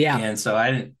it. Yeah. And so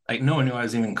I didn't, like, no one knew I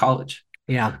was even in college.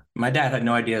 Yeah. My dad had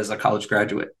no idea as a college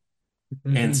graduate.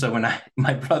 Mm-hmm. And so when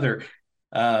my brother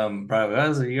brought up, I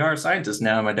was like, you are a scientist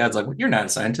now. My dad's like, well, you're not a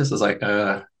scientist. I was like,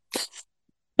 I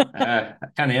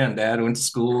kind of am, Dad. I went to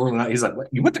school. And he's like, what?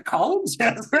 You went to college?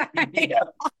 Yeah.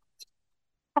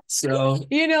 So,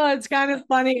 it's kind of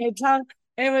funny.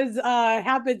 It was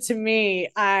happened to me.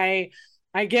 I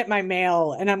get my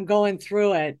mail and I'm going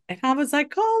through it, and I was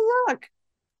like, oh, look,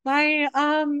 my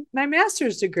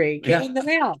master's degree came in the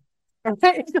mail. Right?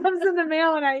 It comes in the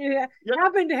mail, and I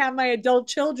happened to have my adult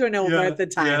children over at the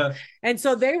time. Yeah. And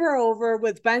so they were over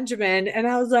with Benjamin, and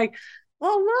I was like,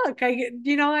 oh, look,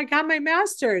 I got my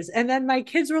master's. And then my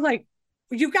kids were like,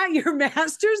 you got your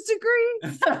master's degree?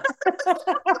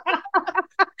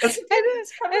 It's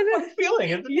kind of a feeling,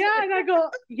 isn't it? Yeah. And I go,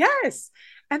 yes.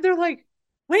 And they're like,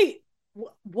 wait,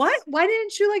 what? Why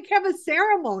didn't you have a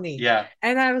ceremony? Yeah.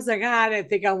 And I was like, I didn't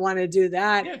think I want to do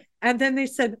that. Yeah. And then they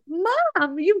said,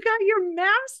 Mom, you got your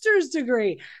master's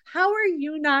degree. How are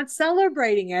you not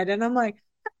celebrating it? And I'm like,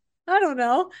 I don't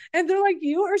know. And they're like,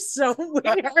 you are so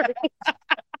weird.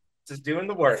 Just doing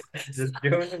the work.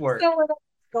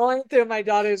 So my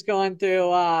daughter's going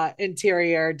through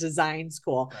interior design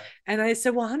school. Right. And I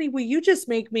said, well, honey, will you just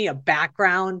make me a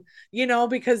background,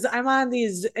 because I'm on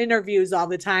these interviews all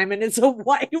the time and it's a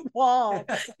white wall,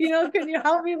 can you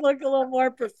help me look a little more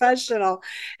professional?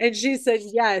 And she said,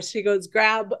 yes. She goes,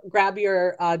 grab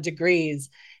your degrees.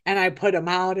 And I put them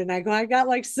out, and I go, I got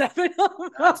like 7 of them.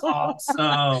 That's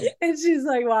awesome. And she's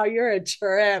like, wow, you're a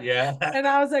trip. Yeah. And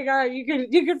I was like, all right, you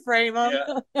can frame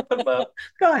them. Yeah.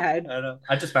 Go ahead.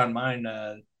 I just found mine.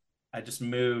 I just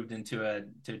moved to a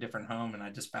different home, and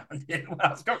I just found it when I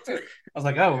was going through. I was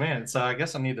like, oh man, so I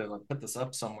guess I need to put this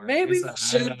up somewhere. Maybe we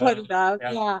should put it up.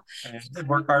 Yeah. And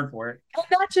work hard for it.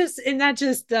 And not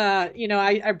just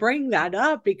I bring that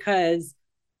up because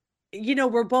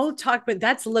we're both talking, but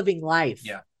that's living life.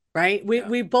 Yeah. Right.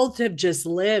 We both have just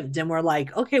lived, and we're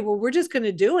like, okay, well, we're just going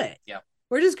to do it. Yeah.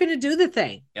 We're just going to do the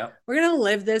thing. Yep. We're going to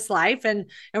live this life, and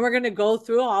we're going to go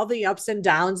through all the ups and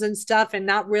downs and stuff, and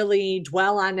not really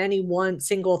dwell on any one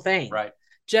single thing. Right.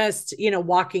 Just,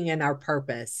 walking in our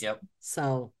purpose. Yep.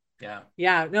 So, yeah.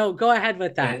 Yeah. No, go ahead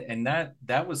with that. And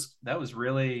that was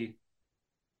really,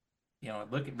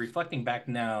 reflecting back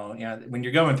now, when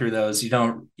you're going through those, you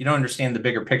don't understand the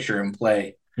bigger picture in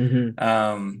play.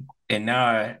 Mm-hmm. And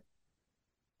now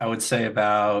I would say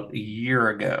about a year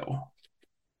ago,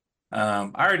 I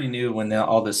already knew when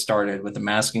all this started with the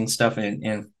masking stuff.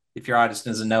 And if your audience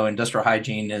doesn't know, industrial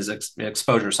hygiene is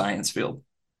exposure science field.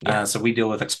 Yeah. So we deal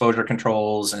with exposure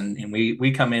controls, and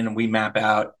we come in and we map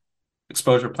out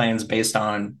exposure plans based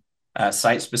on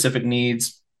site specific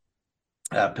needs,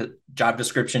 job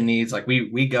description needs. Like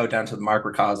we go down to the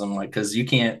microcosm, because you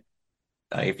can't,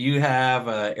 if you have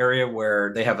an area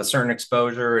where they have a certain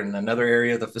exposure and another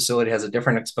area of the facility has a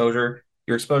different exposure,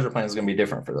 your exposure plan is going to be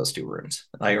different for those two rooms,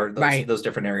 or those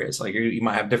different areas. Like you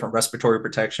might have different respiratory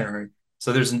protection,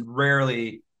 so there's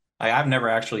rarely. I've never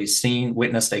actually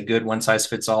witnessed a good one size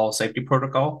fits all safety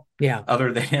protocol. Yeah.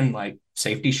 Other than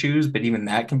safety shoes, but even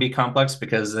that can be complex,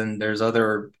 because then there's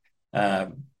other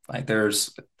they're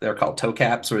called toe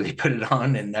caps where they put it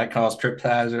on, and that causes trip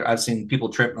hazard. I've seen people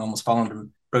trip and almost fall into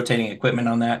rotating equipment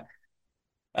on that.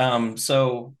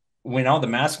 So when all the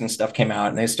masking stuff came out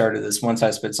and they started this one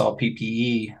size fits all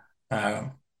PPE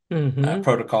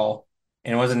protocol,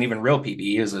 and it wasn't even real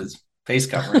PPE, it was a face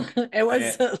covering. It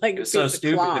was it was so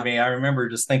stupid to me. I remember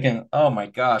just thinking, oh my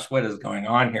gosh, what is going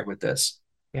on here with this?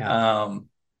 Yeah.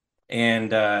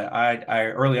 I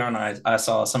early on, I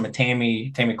saw some of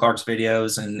Tammy Clark's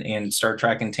videos and started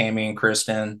tracking Tammy and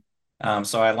Kristen.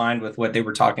 So I aligned with what they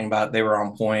were talking about. They were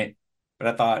on point.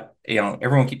 But I thought,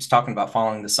 everyone keeps talking about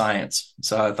following the science.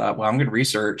 So I thought, well, I'm going to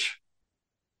research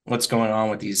what's going on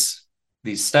with these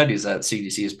studies that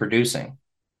CDC is producing.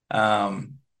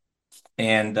 And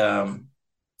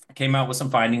came out with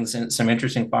some findings, and some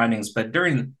interesting findings. But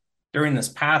during this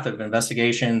path of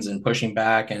investigations and pushing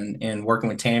back and working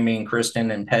with Tammy and Kristen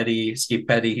and Steve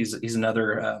Petty, he's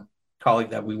another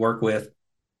colleague that we work with.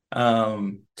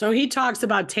 So he talks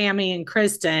about Tammy and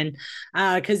Kristen,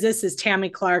 because this is Tammy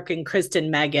Clark and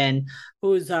Kristen Megan,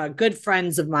 who's good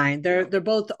friends of mine. They're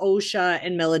both OSHA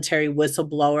and military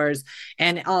whistleblowers,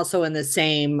 and also in the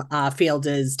same field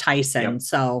as Tyson. Yep.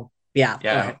 So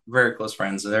yeah, very close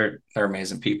friends. They're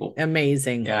amazing people.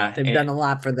 Amazing. Yeah, they've done a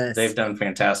lot for this. They've done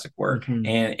fantastic work,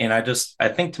 and I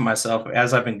think to myself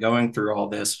as I've been going through all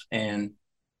this, and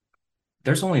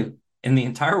there's only in the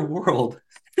entire world.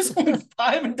 There's only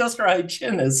 5 industrial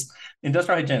hygienists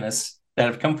that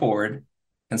have come forward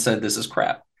and said this is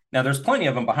crap. Now, there's plenty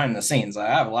of them behind the scenes. I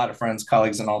have a lot of friends,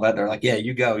 colleagues, and all that. They're like, yeah,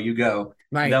 you go.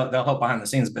 Right. They'll help behind the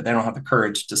scenes, but they don't have the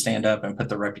courage to stand up and put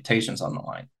their reputations on the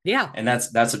line. Yeah. And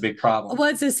that's a big problem. Well,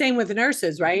 it's the same with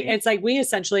nurses, right? It's like we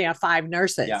essentially have 5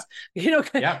 nurses. Yeah.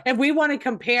 If we want to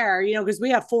compare, because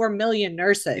we have 4 million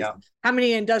nurses. Yeah. How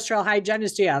many industrial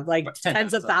hygienists do you have? Like 10,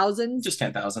 tens of thousands? Just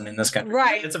 10,000 in this country.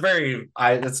 Right. It's a very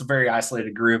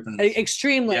isolated group. And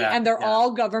extremely. Yeah, and they're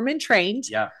all government trained.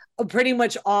 Yeah. Pretty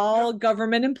much all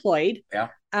government employed. Yeah.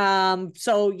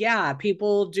 So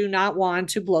people do not want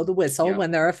to blow the whistle when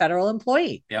they're a federal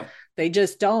employee. Yep. They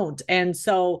just don't. And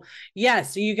so,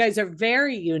 yes, you guys are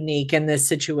very unique in this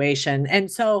situation.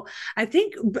 And so I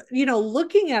think,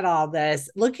 looking at all this,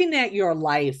 looking at your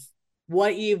life,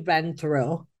 what you've been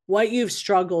through, what you've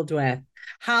struggled with,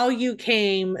 how you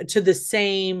came to the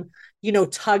same,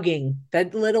 tugging,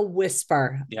 that little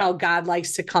whisper, how God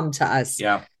likes to come to us.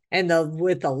 Yeah. And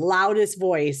with the loudest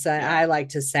voice, I like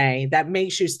to say, that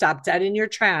makes you stop dead in your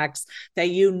tracks, that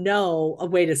oh,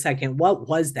 wait a second, what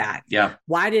was that? Yeah.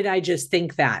 Why did I just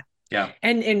think that? Yeah.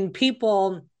 And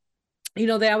people,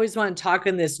 they always want to talk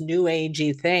in this new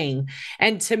agey thing.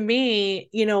 And to me,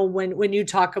 when you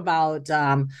talk about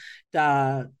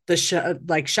like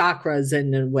chakras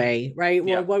in a way, right?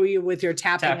 Well, what were you with your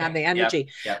tapping on the energy?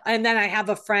 Yep. And then I have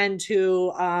a friend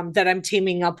who that I'm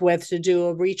teaming up with to do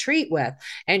a retreat with,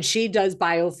 and she does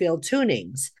biofield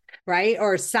tunings, right?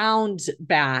 Or sound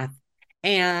bath.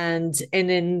 And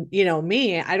then,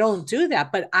 me, I don't do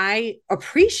that, but I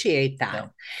appreciate that. Yeah.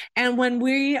 And when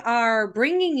we are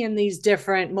bringing in these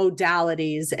different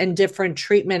modalities and different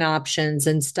treatment options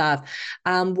and stuff,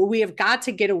 we have got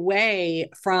to get away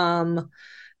from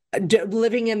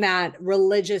living in that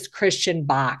religious Christian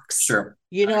box. Sure.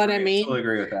 You know what I mean? I totally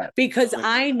agree with that. Because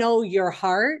I know your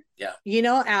heart. Yeah.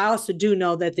 I also do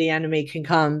know that the enemy can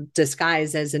come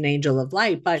disguised as an angel of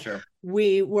light, but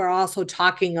we were also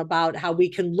talking about how we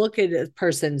can look at a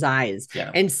person's eyes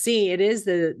and see it is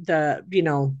the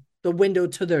window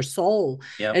to their soul,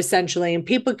 essentially. And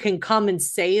people can come and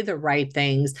say the right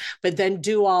things, but then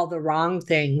do all the wrong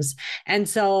things. And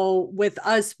so with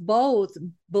us both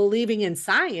believing in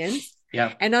science,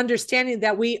 and understanding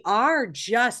that we are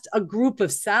just a group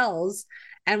of cells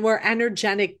and we're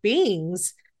energetic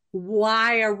beings,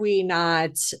 why are we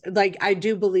not, like, I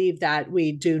do believe that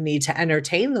we do need to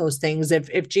entertain those things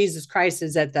if Jesus Christ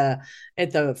is at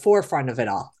the forefront of it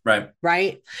all.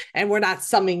 Right. And we're not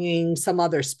summoning some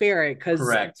other spirit, because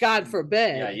God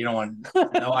forbid. Yeah, you don't want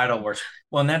no idol worship.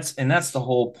 Well, and that's the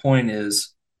whole point,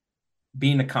 is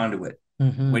being a conduit.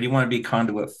 What do you want to be a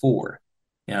conduit for?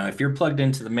 If you're plugged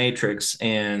into the matrix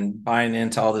and buying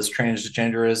into all this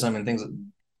transgenderism and things,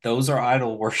 those are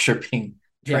idol worshiping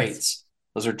traits.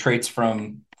 Those are traits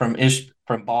from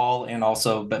Baal, and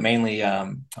also, but mainly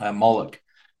Moloch.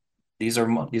 These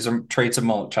are traits of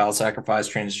Moloch: child sacrifice,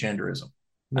 transgenderism.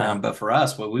 But for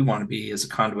us, what we want to be is a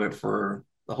conduit for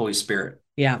the Holy Spirit,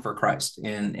 for Christ,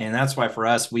 and that's why for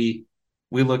us we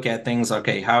look at things.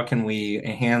 Okay, how can we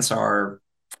enhance our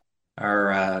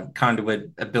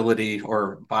conduit ability,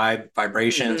 or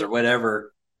vibrations, or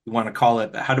whatever you want to call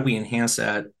it? But how do we enhance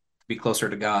that to be closer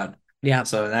to God? Yeah.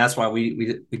 So that's why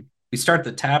we start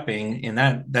the tapping, and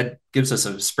that gives us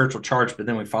a spiritual charge, but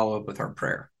then we follow up with our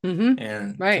prayer.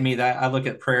 And to me, that I look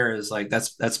at prayer as like,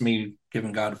 that's me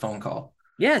giving God a phone call.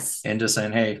 Yes. And just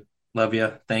saying, hey, love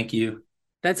you. Thank you.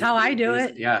 That's how I do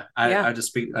it. Yeah. I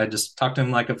just talk to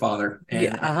him like a father.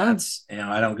 And that's,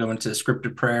 I don't go into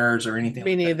scripted prayers or anything.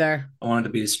 Me neither. I want it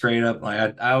to be straight up.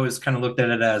 Like I always kind of looked at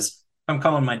it as, I'm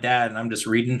calling my dad and I'm just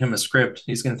reading him a script,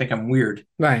 he's going to think I'm weird.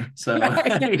 Right. So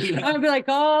I'll be like,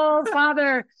 oh,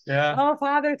 Father. Yeah. Oh,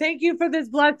 Father, thank you for this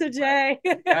blessed day.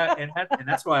 and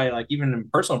that's why, like, even in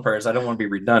personal prayers, I don't want to be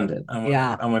redundant.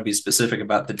 I want to be specific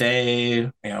about the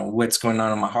day, what's going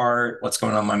on in my heart, what's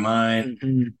going on in my mind.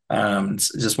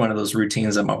 It's just one of those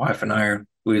routines that my wife and I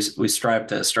we strive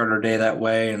to start our day that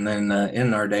way, and then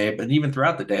end our day. But even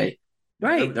throughout the day,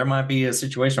 Right. There might be a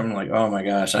situation I'm like, oh my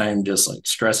gosh, I am just like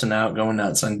stressing out, going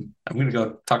nuts. And I'm going to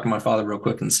go talk to my father real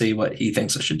quick and see what he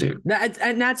thinks I should do.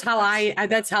 That's how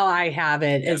I have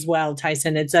it as well,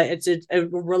 Tyson. It's a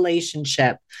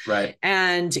relationship. Right.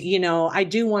 And, I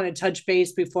do want to touch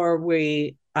base before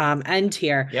we end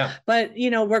here. Yeah. But,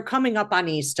 we're coming up on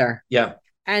Easter. Yeah.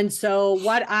 And so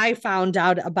what I found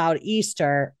out about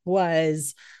Easter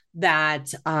was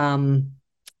that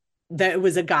that it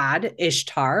was a god,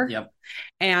 Ishtar. Yep.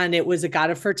 And it was a god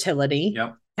of fertility.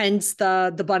 Yep. Hence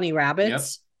the bunny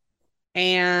rabbits. Yep.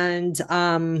 And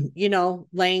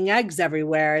laying eggs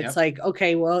everywhere. It's like,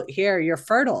 okay, well, here, you're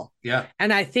fertile. Yeah.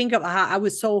 And I think of how I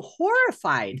was so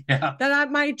horrified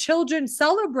that my children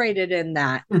celebrated in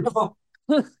that.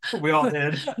 We all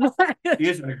did.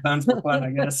 These are guns for fun,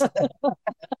 I guess. Got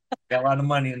a lot of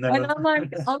money in there. And I'm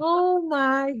like, oh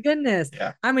my goodness.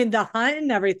 Yeah. I mean, the hunt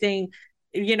and everything,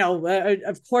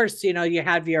 of course, you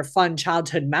have your fun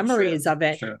childhood memories of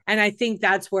it. Sure. And I think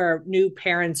that's where new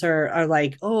parents are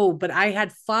like, oh, but I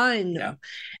had fun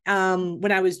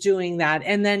when I was doing that.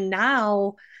 And then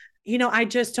now, I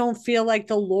just don't feel like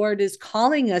the Lord is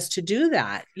calling us to do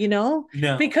that, No.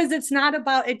 Because it's not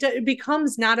about, it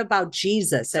becomes not about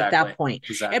Jesus at that point.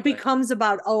 Exactly. It becomes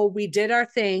about, oh, we did our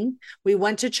thing. We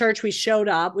went to church. We showed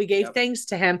up. We gave thanks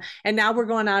to him. And now we're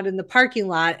going out in the parking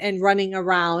lot and running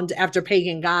around after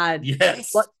pagan God.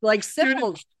 Yes. Like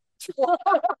symbols.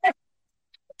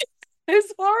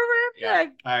 It's horrific. Yeah,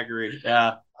 I agree.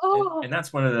 Yeah. Oh. And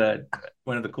that's one of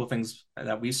the cool things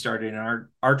that we started in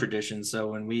our tradition. So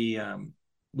when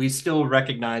we still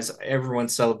recognize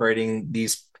everyone's celebrating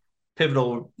these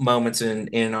pivotal moments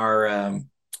in our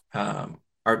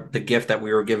the gift that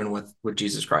we were given with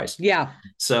Jesus Christ. Yeah.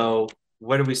 So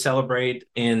what do we celebrate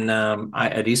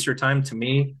at Easter time? To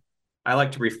me, I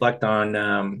like to reflect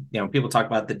on people talk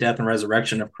about the death and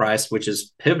resurrection of Christ, which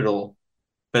is pivotal.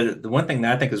 But the one thing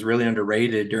that I think is really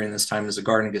underrated during this time is the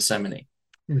Garden of Gethsemane.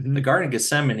 Mm-hmm. The Garden of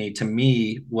Gethsemane, to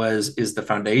me, is the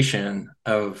foundation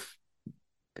of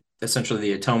essentially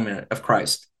the atonement of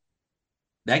Christ.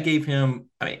 That gave him,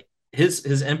 his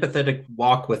empathetic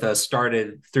walk with us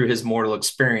started through his mortal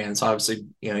experience. Obviously,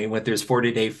 he went through his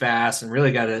 40-day fast and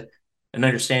really got an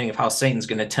understanding of how Satan's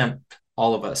going to tempt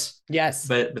all of us. Yes.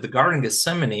 But the Garden of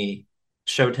Gethsemane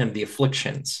showed him the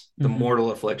afflictions, the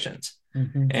mortal afflictions.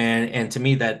 Mm-hmm. And to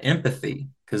me, that empathy,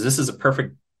 because this is a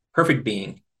perfect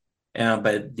being,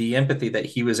 but the empathy that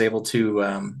he was able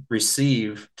to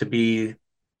receive to be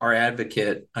our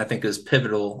advocate, I think, is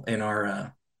pivotal in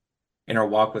our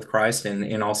walk with Christ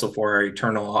and also for our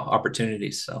eternal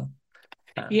opportunities. So,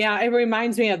 it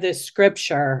reminds me of this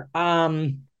scripture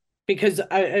because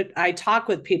I talk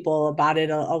with people about it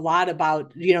a lot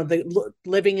about the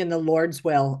living in the Lord's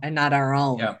will and not our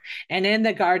own. Yeah. And in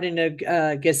the Garden of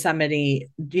Gethsemane,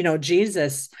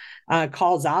 Jesus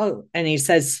calls out and he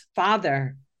says,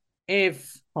 Father,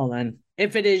 if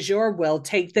it is your will,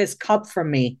 take this cup from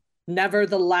me.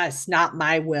 Nevertheless, not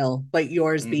my will, but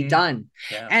yours be done.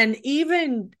 Yeah. And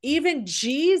even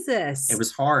Jesus, it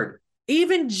was hard.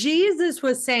 Even Jesus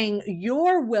was saying,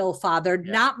 your will, Father,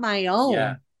 not my own.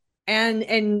 Yeah.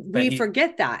 And we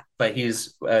forget that. But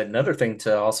he's another thing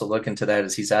to also look into that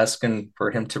is he's asking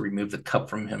for him to remove the cup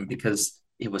from him because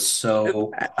it was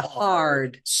so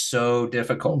hard, so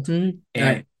difficult.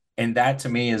 Mm-hmm. And that to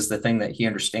me is the thing that he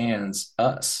understands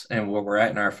us and where we're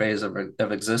at in our phase of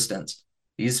existence.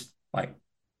 He's like,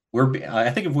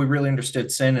 I think if we really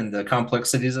understood sin and the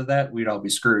complexities of that, we'd all be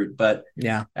screwed. But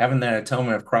having that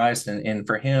atonement of Christ and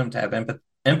for him to have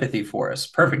empathy for us,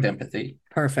 perfect empathy.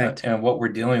 Perfect. And what we're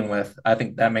dealing with, I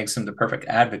think that makes him the perfect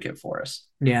advocate for us.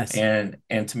 Yes. And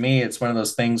to me, it's one of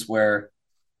those things where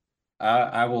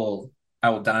I will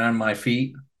die on my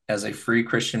feet as a free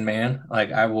Christian man.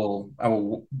 Like I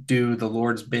will do the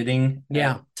Lord's bidding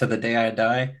to the day I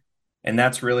die. And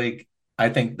that's really, I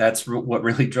think that's what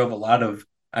really drove a lot of,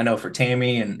 I know for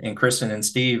Tammy and Kristen and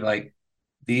Steve, like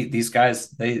these guys,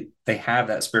 they have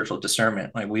that spiritual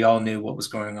discernment. Like we all knew what was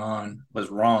going on was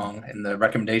wrong and the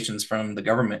recommendations from the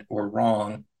government were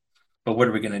wrong, but what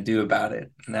are we going to do about it?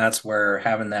 And that's where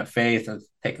having that faith of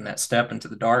taking that step into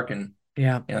the dark and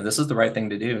this is the right thing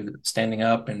to do, standing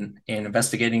up and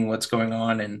investigating what's going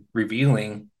on and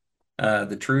revealing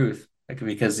the truth,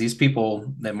 because these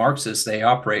people, the Marxists, they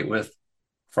operate with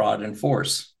fraud and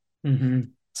force. Mm-hmm.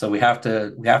 So we have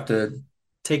to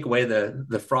take away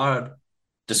the fraud,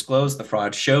 disclose the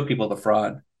fraud, show people the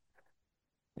fraud,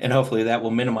 and hopefully that will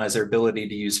minimize their ability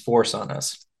to use force on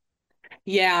us.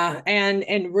 Yeah.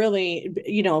 And really,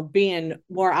 being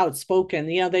more outspoken,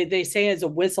 they say as a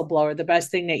whistleblower, the best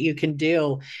thing that you can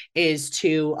do is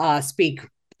to speak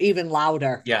even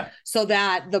louder. Yeah. So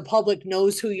that the public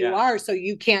knows who you are, so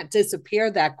you can't disappear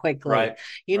that quickly. Right.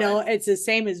 You know, it's the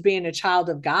same as being a child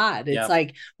of God. It's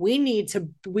like we need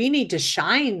to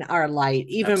shine our light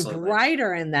even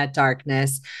brighter in that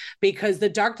darkness, because the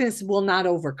darkness will not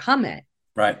overcome it.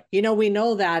 Right. You know, we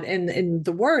know that in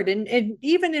the word, and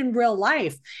even in real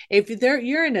life, if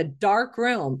you're in a dark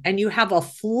room and you have a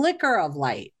flicker of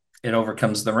light, it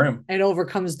overcomes the room. It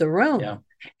overcomes the room. Yeah.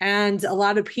 And a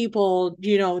lot of people,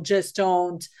 you know, just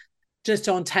don't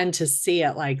tend to see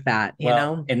it like that, you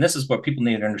know? And this is what people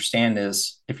need to understand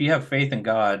is if you have faith in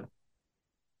God,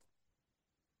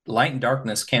 light and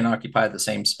darkness can't occupy the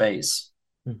same space.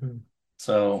 Mm-hmm.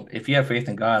 So if you have faith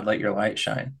in God, let your light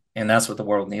shine. And that's what the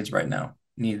world needs right now.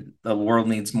 The world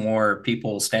needs more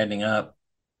people standing up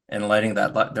and letting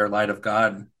their light of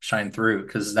God shine through,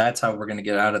 because that's how we're going to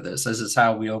get out of this. This is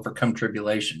how we overcome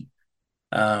tribulation.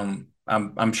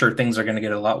 I'm sure things are going to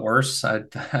get a lot worse.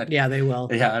 Yeah, they will.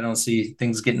 Yeah, I don't see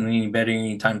things getting any better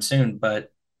anytime soon,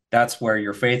 but that's where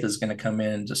your faith is going to come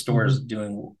in to stores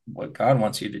doing what God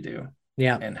wants you to do.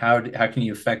 Yeah. And how can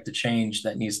you affect the change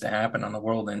that needs to happen on the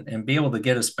world and be able to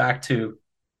get us back to,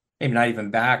 maybe not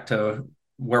even back to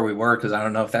where we were, because I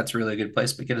don't know if that's really a good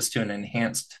place, but get us to an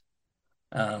enhanced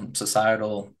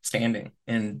societal standing,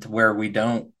 and to where we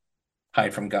don't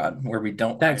hide from God, where we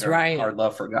don't hide our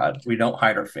love for God. We don't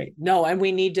hide our faith. No, and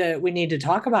we need to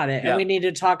talk about it. And we need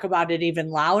to talk about it even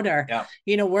louder. Yeah.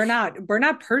 You know, we're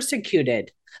not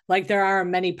persecuted like there are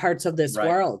in many parts of this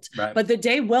world. Right. But the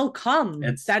day will come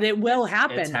that it will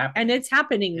happen. And it's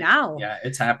happening now. Yeah,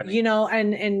 it's happening. You know,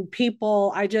 and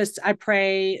people, I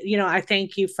pray, you know, I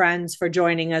thank you, friends, for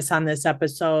joining us on this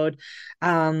episode.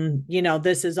 You know,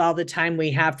 this is all the time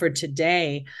we have for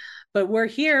today. But we're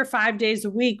here 5 days a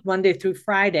week, Monday through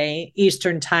Friday,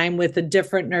 Eastern time, with a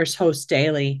different nurse host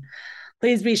daily.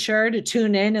 Please be sure to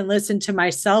tune in and listen to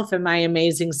myself and my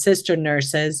amazing sister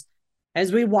nurses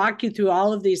as we walk you through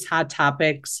all of these hot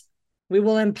topics. We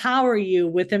will empower you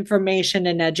with information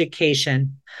and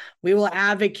education. We will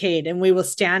advocate and we will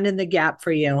stand in the gap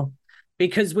for you,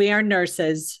 because we are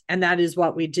nurses and that is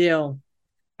what we do.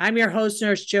 I'm your host,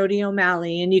 Nurse Jodi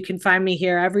O'Malley, and you can find me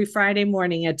here every Friday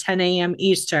morning at 10 a.m.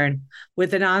 Eastern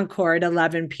with an encore at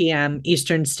 11 p.m.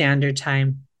 Eastern Standard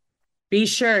Time. Be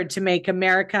sure to make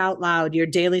America Out Loud your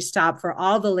daily stop for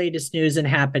all the latest news and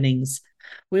happenings.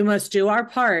 We must do our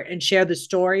part and share the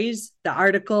stories, the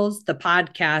articles, the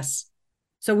podcasts,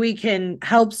 so we can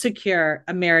help secure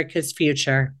America's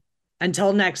future.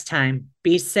 Until next time,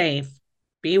 be safe,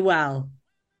 be well,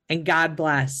 and God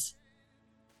bless.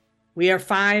 We are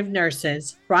 5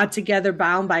 nurses brought together,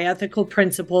 bound by ethical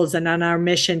principles and on our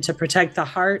mission to protect the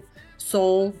heart,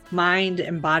 soul, mind,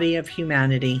 and body of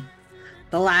humanity.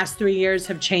 The last 3 years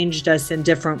have changed us in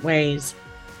different ways.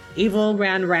 Evil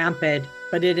ran rampant,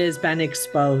 but it has been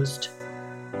exposed.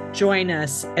 Join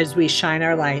us as we shine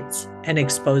our lights and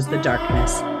expose the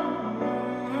darkness.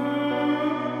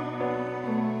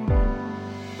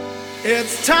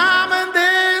 It's time.